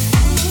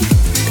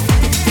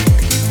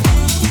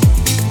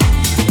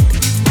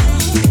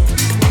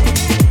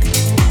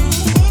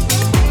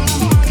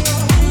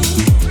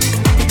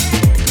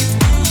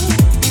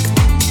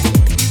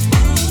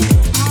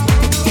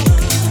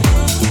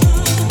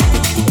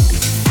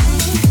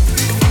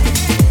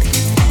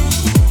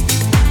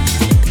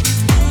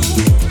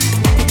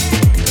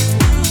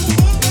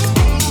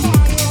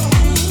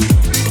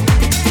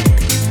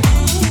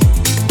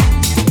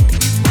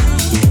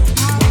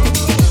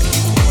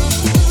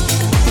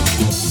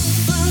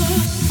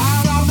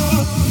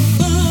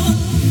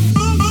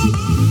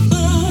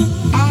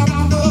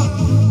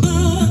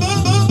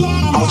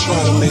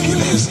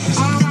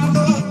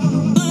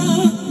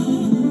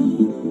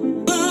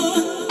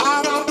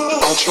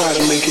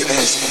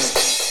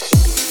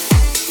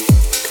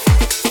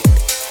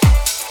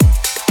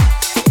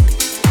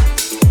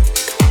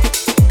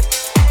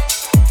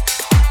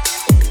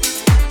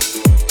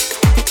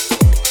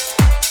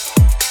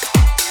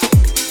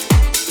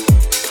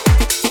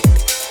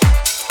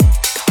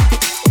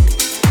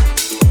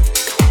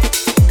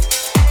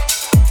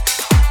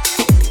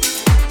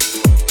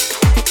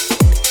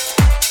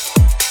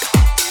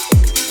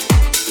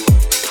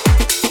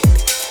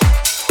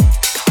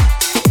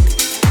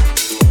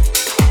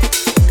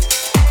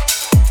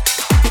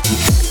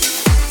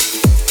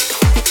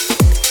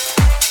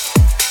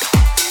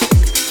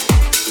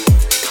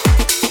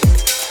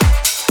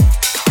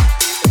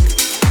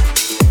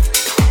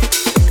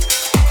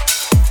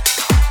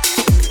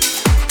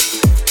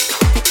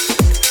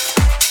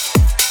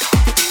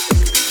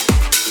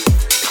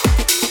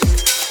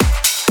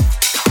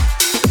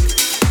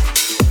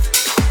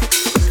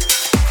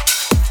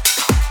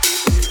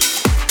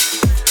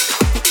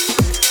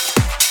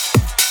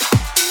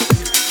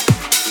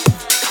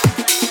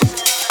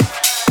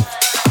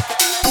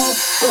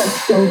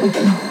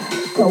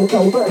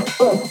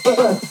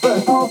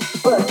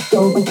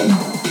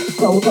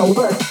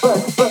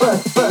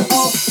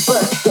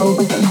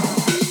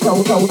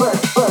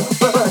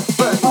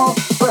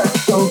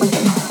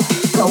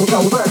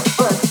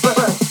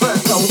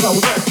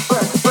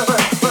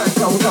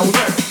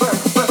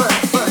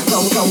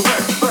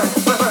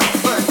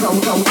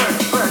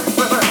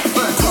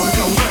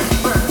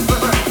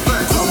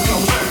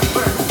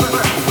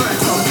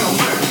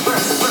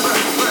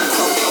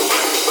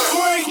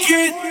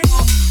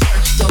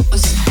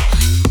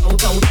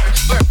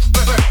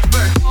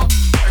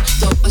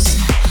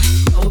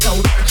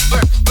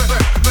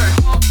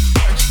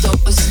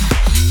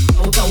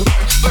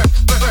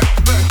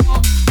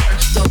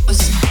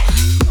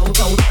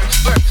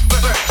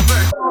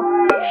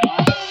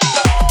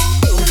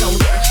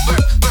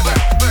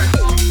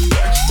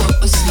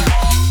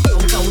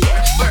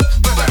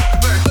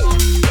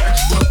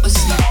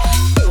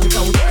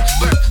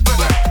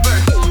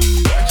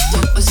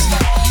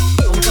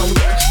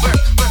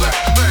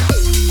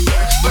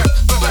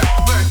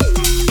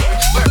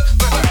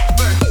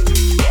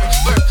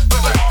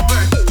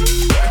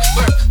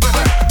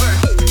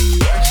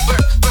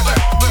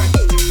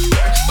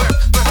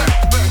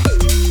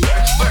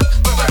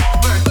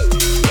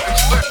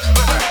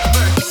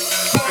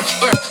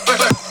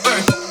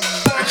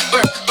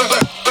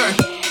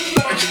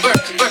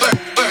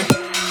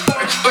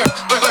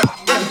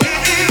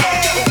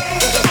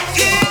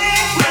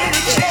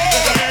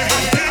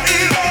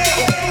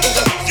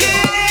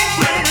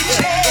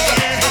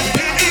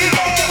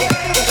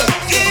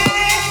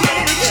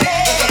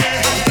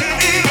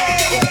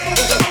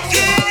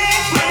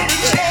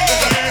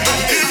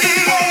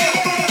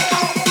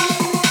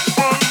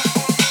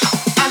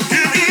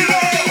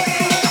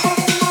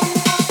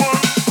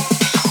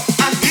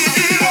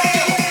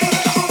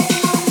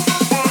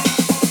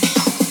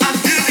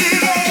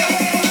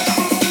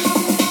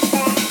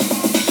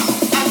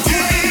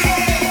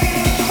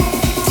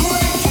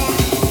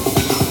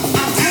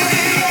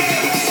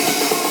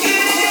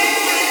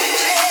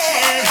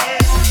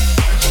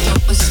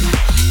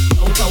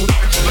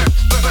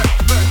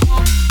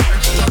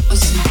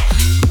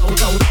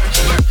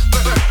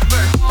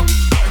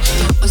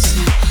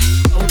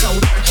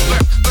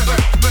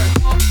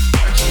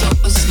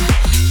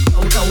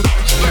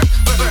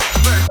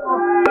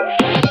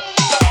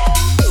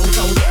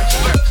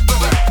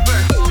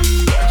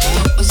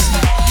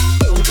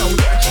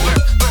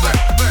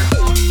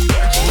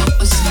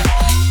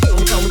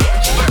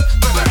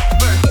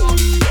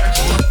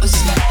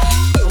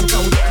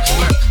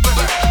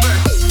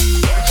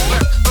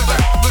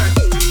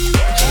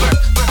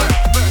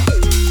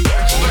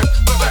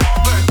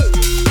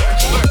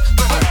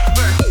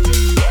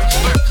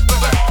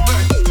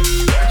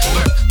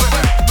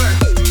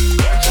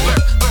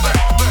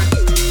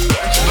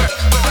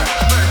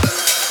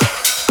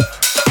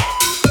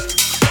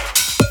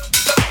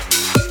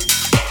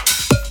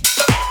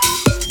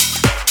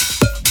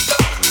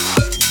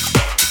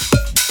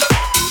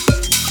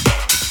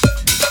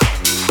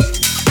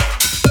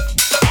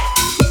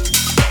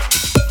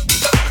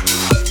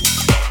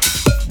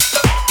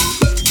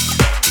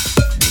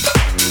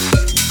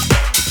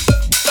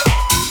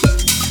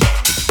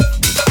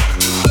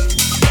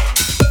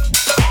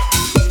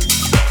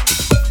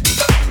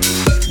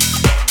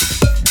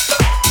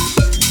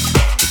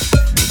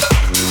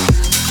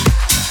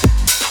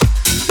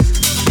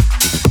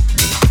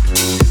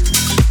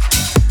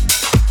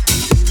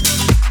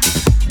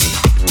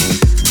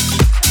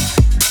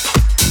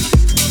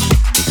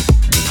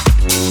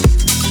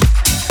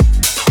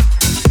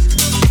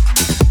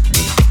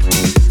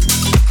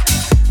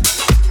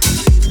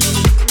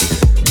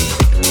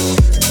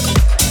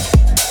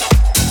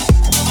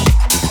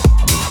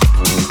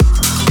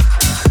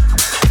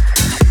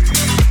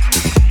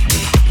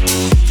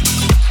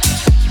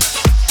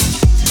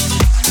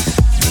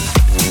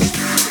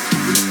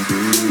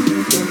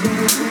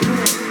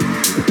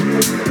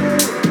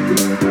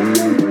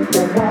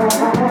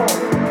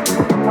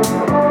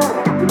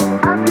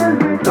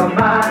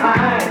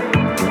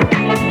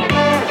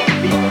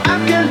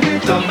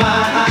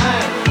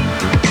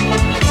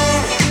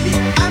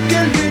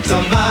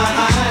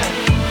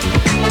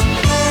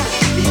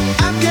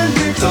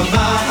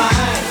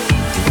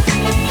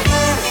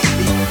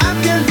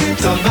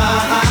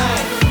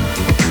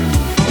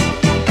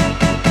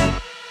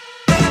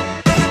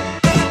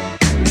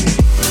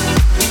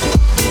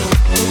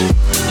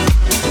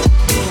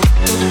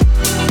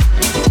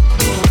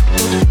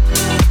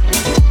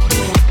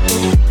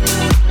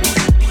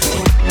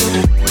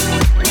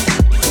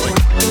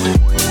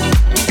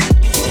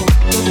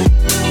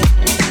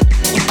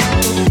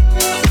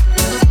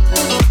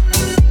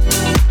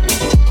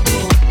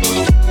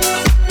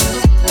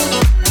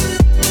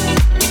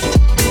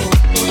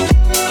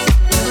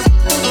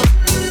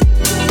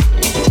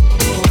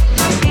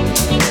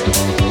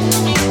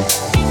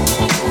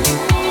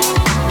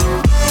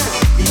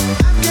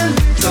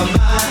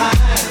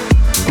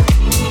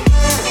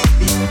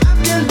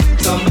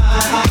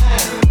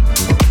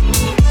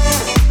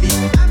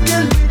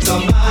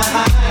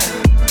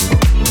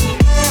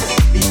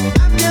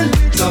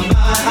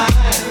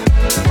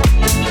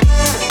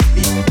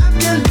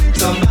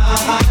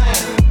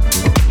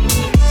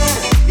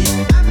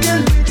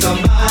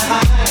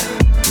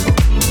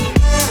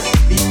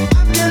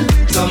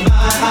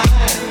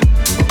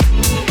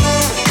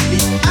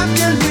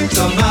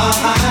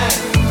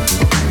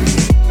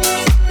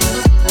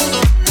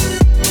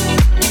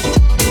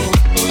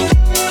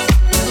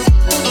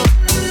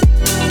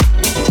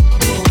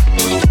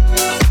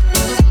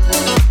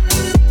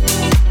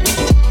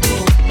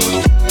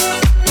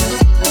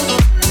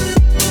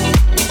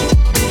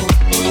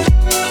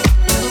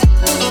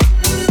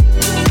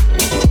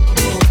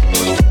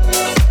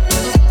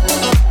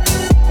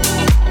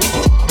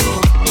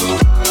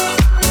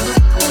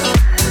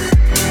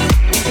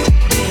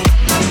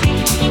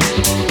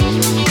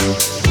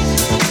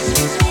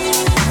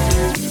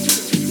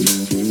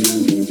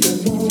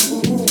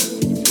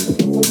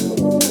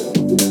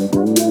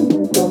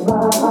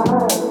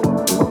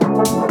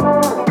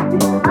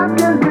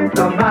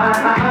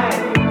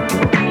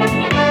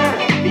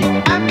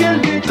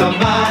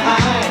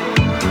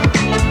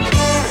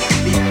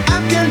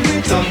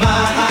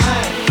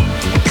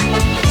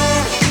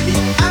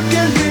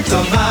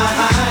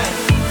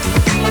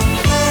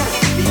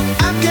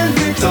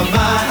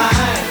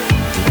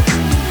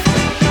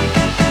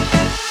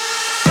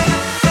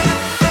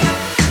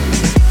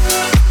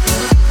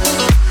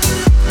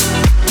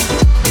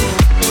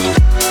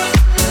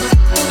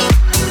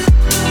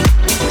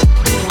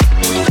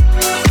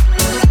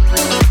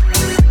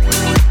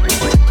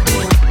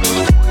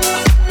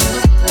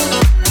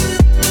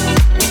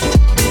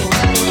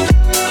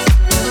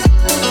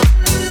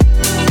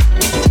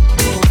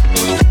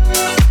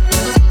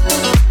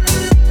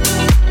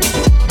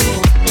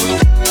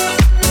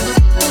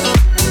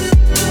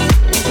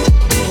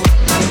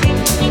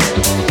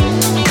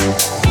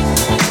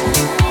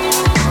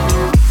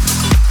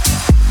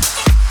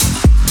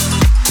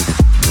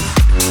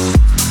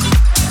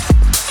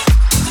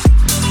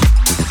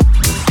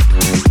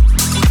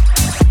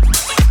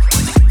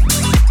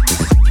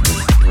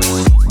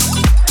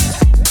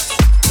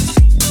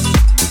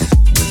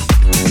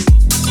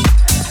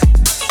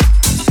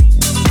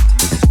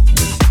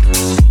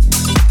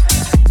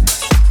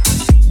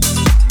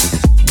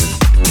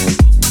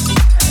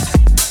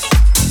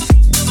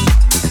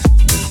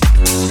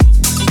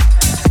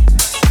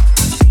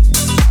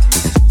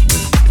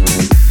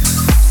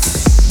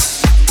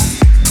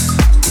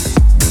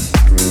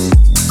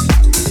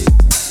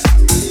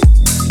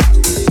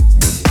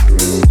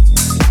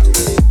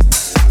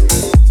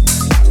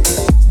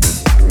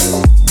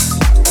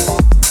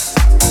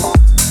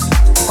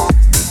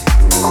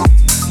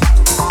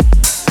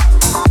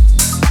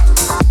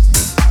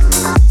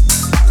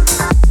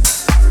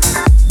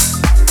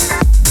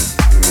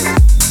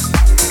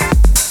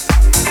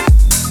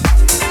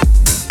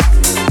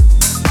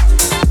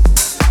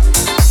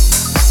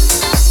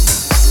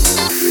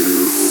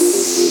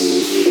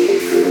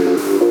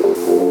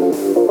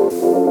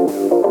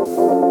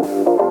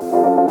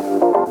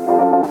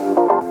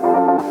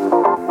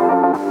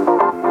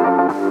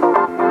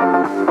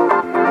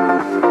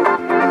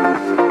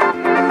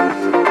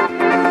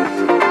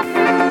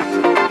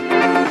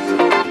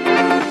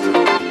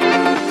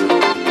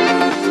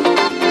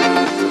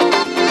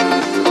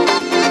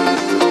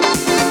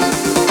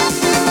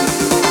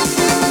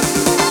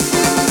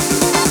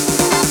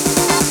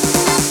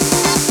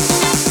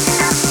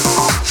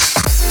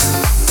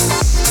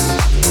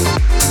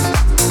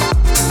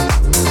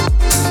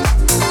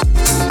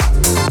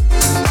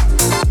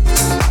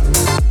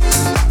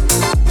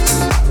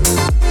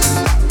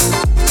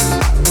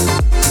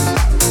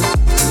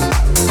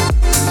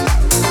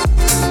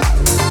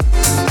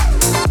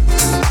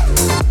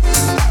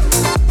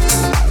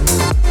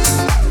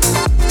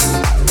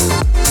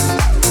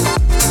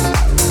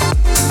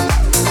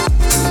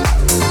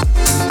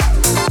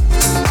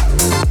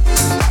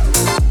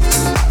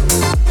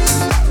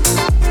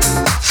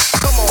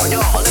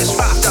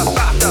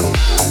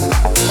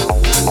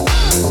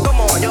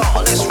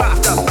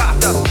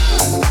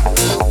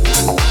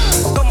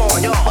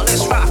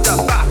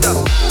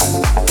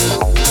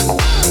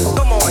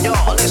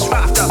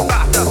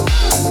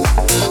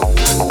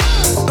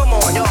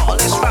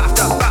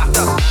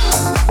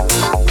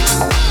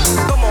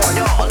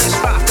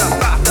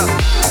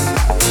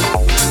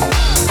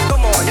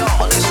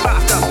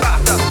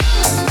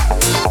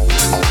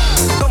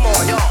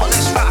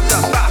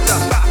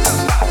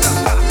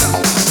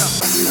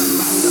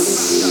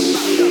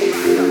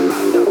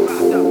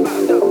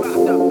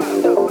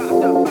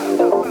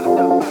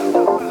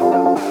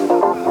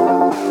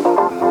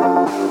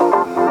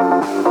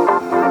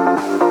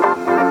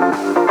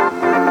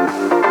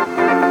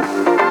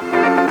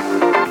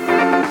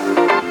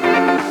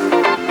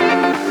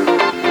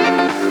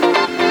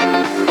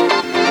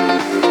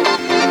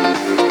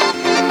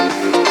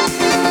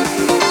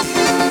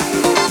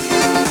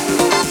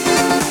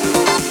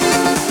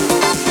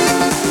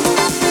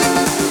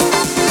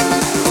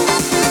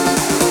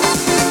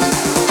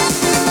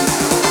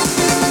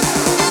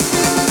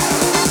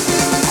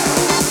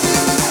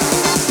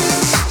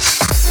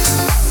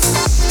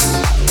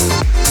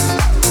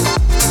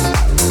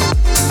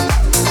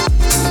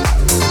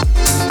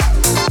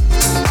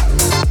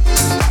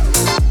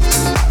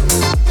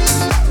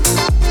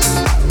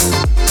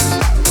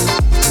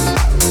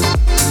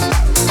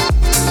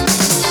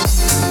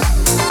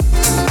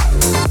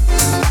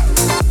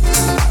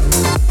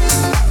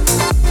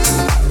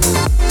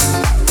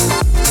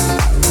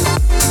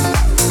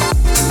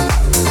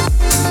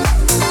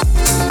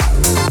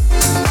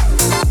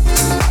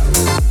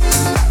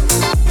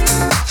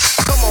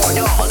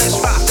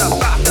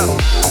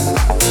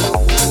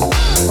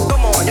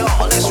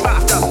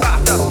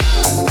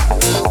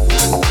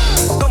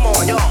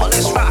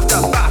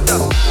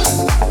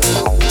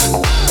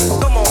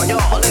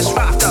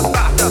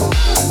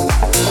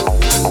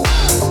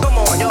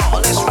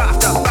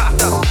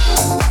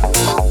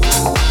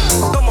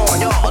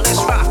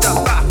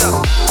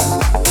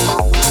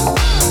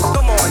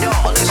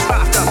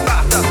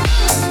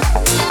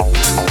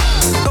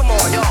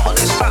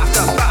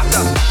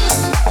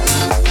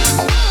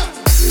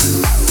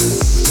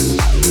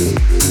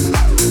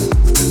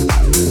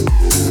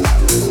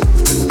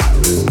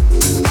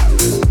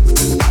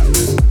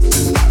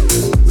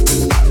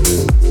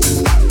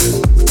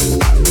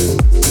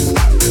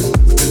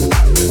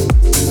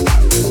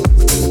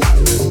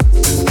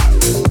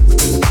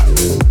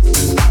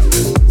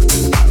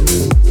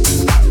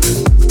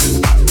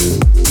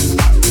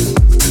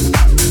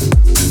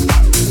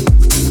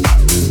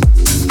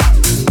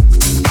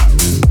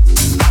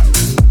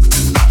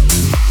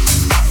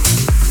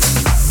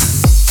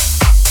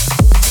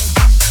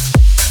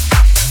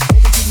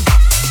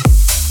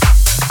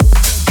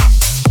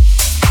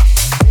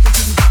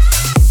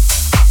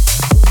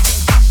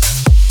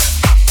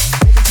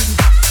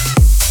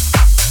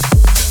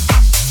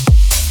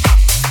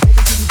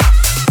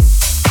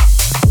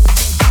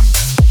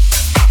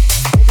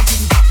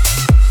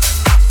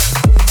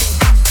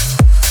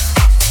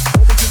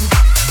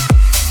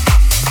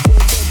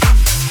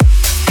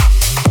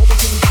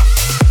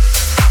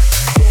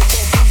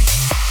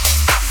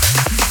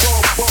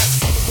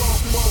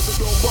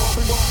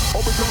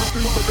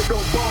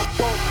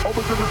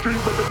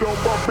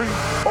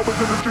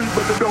to the street,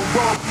 but they don't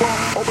bump, bump.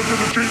 Over to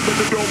the street, but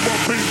they don't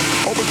bump beats.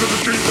 Over to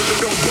the street, but they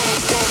don't bump,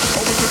 bump.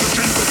 Over to the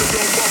street, but they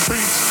don't bump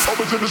beats.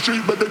 Over to the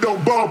street, but they don't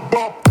bump,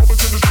 bump. Over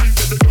to the street,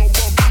 but they don't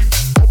bump beats.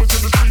 Over to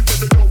the street,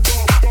 but they don't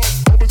bump, bump.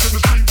 Over to the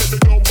street, but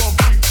they don't bump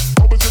beats.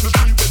 Over to the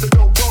street, but they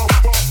don't bump,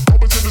 bump.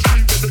 Over to the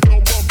street, but they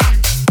don't bump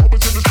beats. Over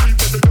to the street,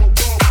 but they don't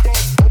bump, bump.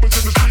 Over to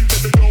the street,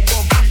 but they don't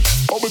bump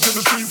beats. Over to the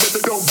street, but they don't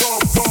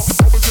bump, bump. Over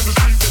to the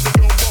street, but they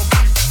don't bump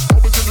beats.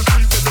 Over to the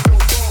street, but they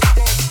don't bump,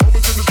 bump. Over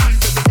to the street, but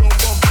they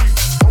don't bump beats.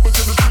 Over to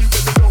the street,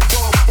 but they don't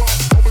bump, bump.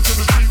 Over to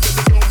the street, but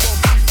they don't bump beats. Over to the street,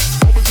 but they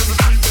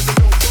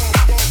don't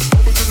bump, bump.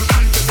 Over to the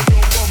street, but they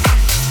don't bump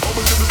beats.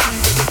 Over to the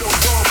street, but they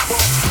don't bump,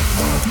 bump.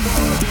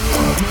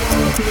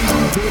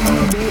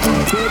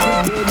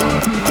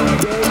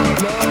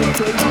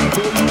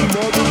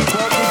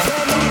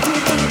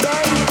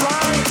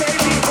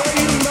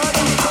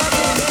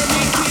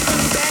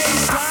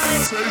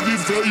 Save me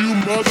for you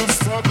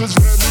motherfuckers, let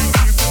me keep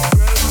the bass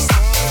line.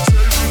 Save me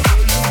for you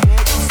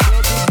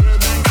motherfuckers, let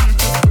me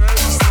keep the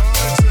bass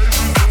line. Save me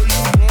for you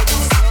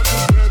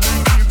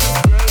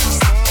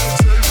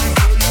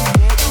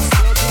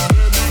motherfuckers, let me keep the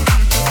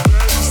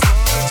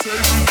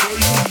bass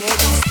line. Save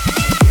me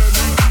for you motherfuckers,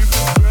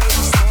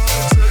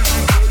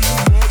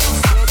 let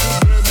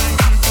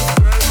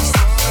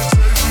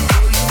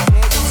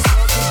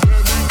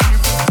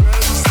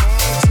me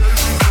keep the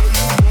bass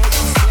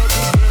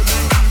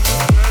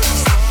line.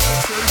 Save me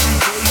for you motherfuckers,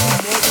 let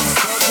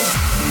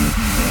me keep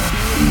the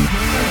bass line. Save me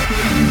for you motherfuckers,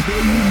 let me keep the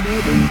bass line. Save me for you motherfuckers,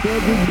 let me keep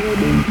the bass line. Save me for you motherfuckers,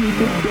 let me keep the bass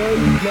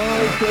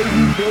line. Save me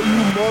for you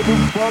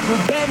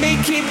motherfuckers. Let me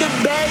keep the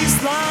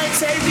bass line.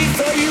 Save me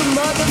for you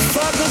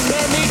motherfuckers.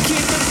 Let me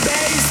keep the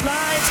bass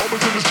line. Over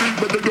to the street,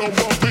 but they don't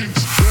bump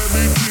beats. Let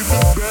me keep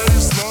the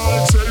bass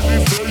line. Save me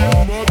for you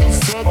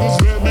motherfuckers.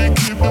 Let me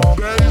keep the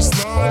bass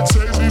line.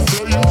 Save me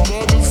for you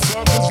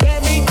motherfuckers. Let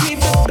me keep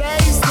the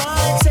bass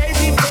line. Save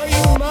me for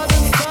you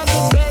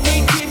motherfuckers. Let me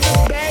keep the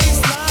bass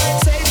line.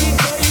 Save me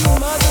for you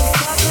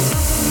motherfuckers.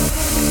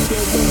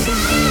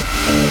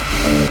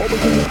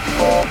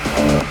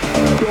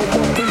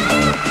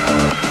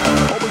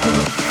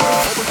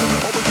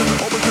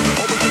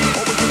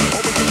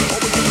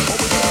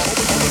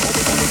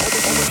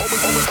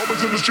 Over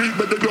to the street,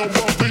 but they don't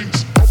bump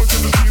beats. Over to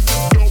the street, but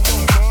they don't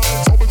bump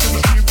lines. Over to the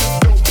street, but they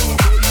don't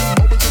bump beats.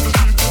 Over to the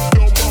street, but they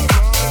don't bump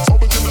lines.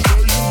 Over to the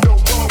street, you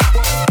don't bump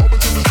bump. Over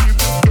to the street,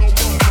 but they don't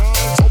bump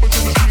lines. Over to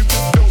the street,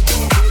 but they don't bump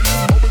beats.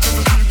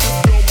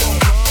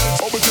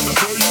 Over to the street, but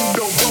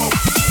they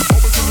don't bump lines. Over to the street, you don't bump. Over to the street, but they don't bump lines. Over to the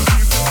street, but they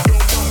don't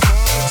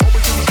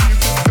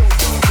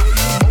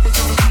bump beats. Over to the street,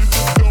 but they don't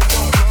bump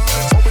lines.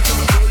 Over to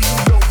the street, you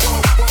don't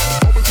bump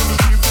bump. Over to the street, but they don't bump lines. Over to the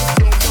street, but they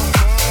don't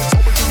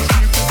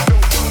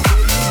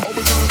bump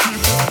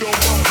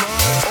beats. Over to the street, but they don't bump lines.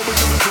 Over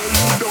to the street, you don't bump bump. Don't bump beats. Over to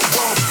the don't bump beats. Over to the don't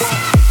bump beats. Over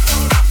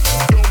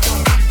to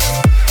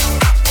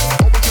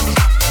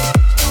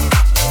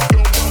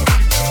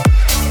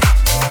the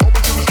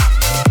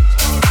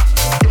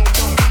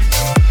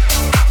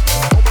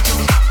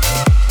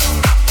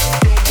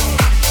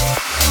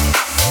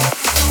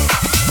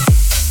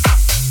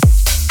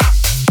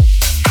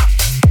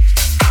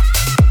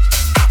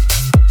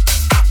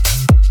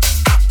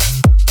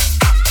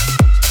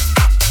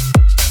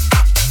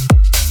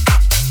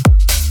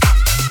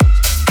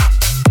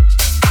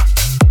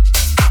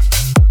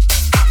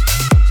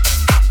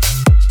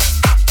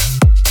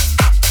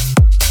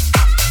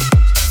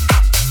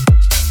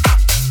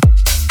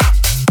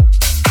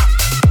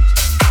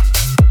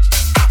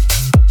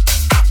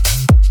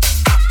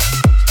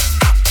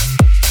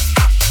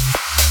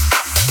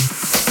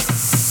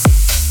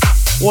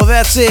Well,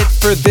 that's it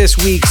for this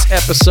week's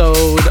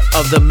episode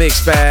of the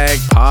Mixed Bag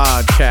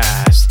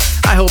Podcast.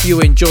 I hope you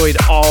enjoyed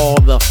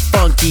all the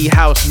funky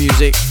house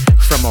music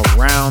from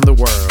around the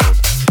world.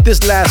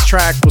 This last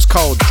track was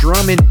called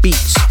Drum and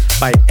Beats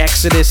by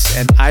Exodus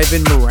and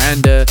Ivan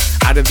Miranda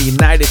out of the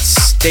United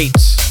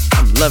States.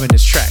 I'm loving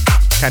this track.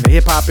 Kind of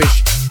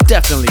hip-hop-ish,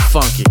 definitely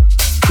funky.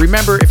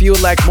 Remember, if you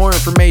would like more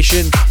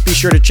information, be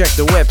sure to check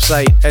the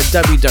website at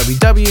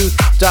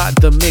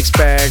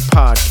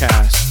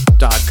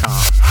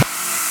www.themixedbagpodcast.com.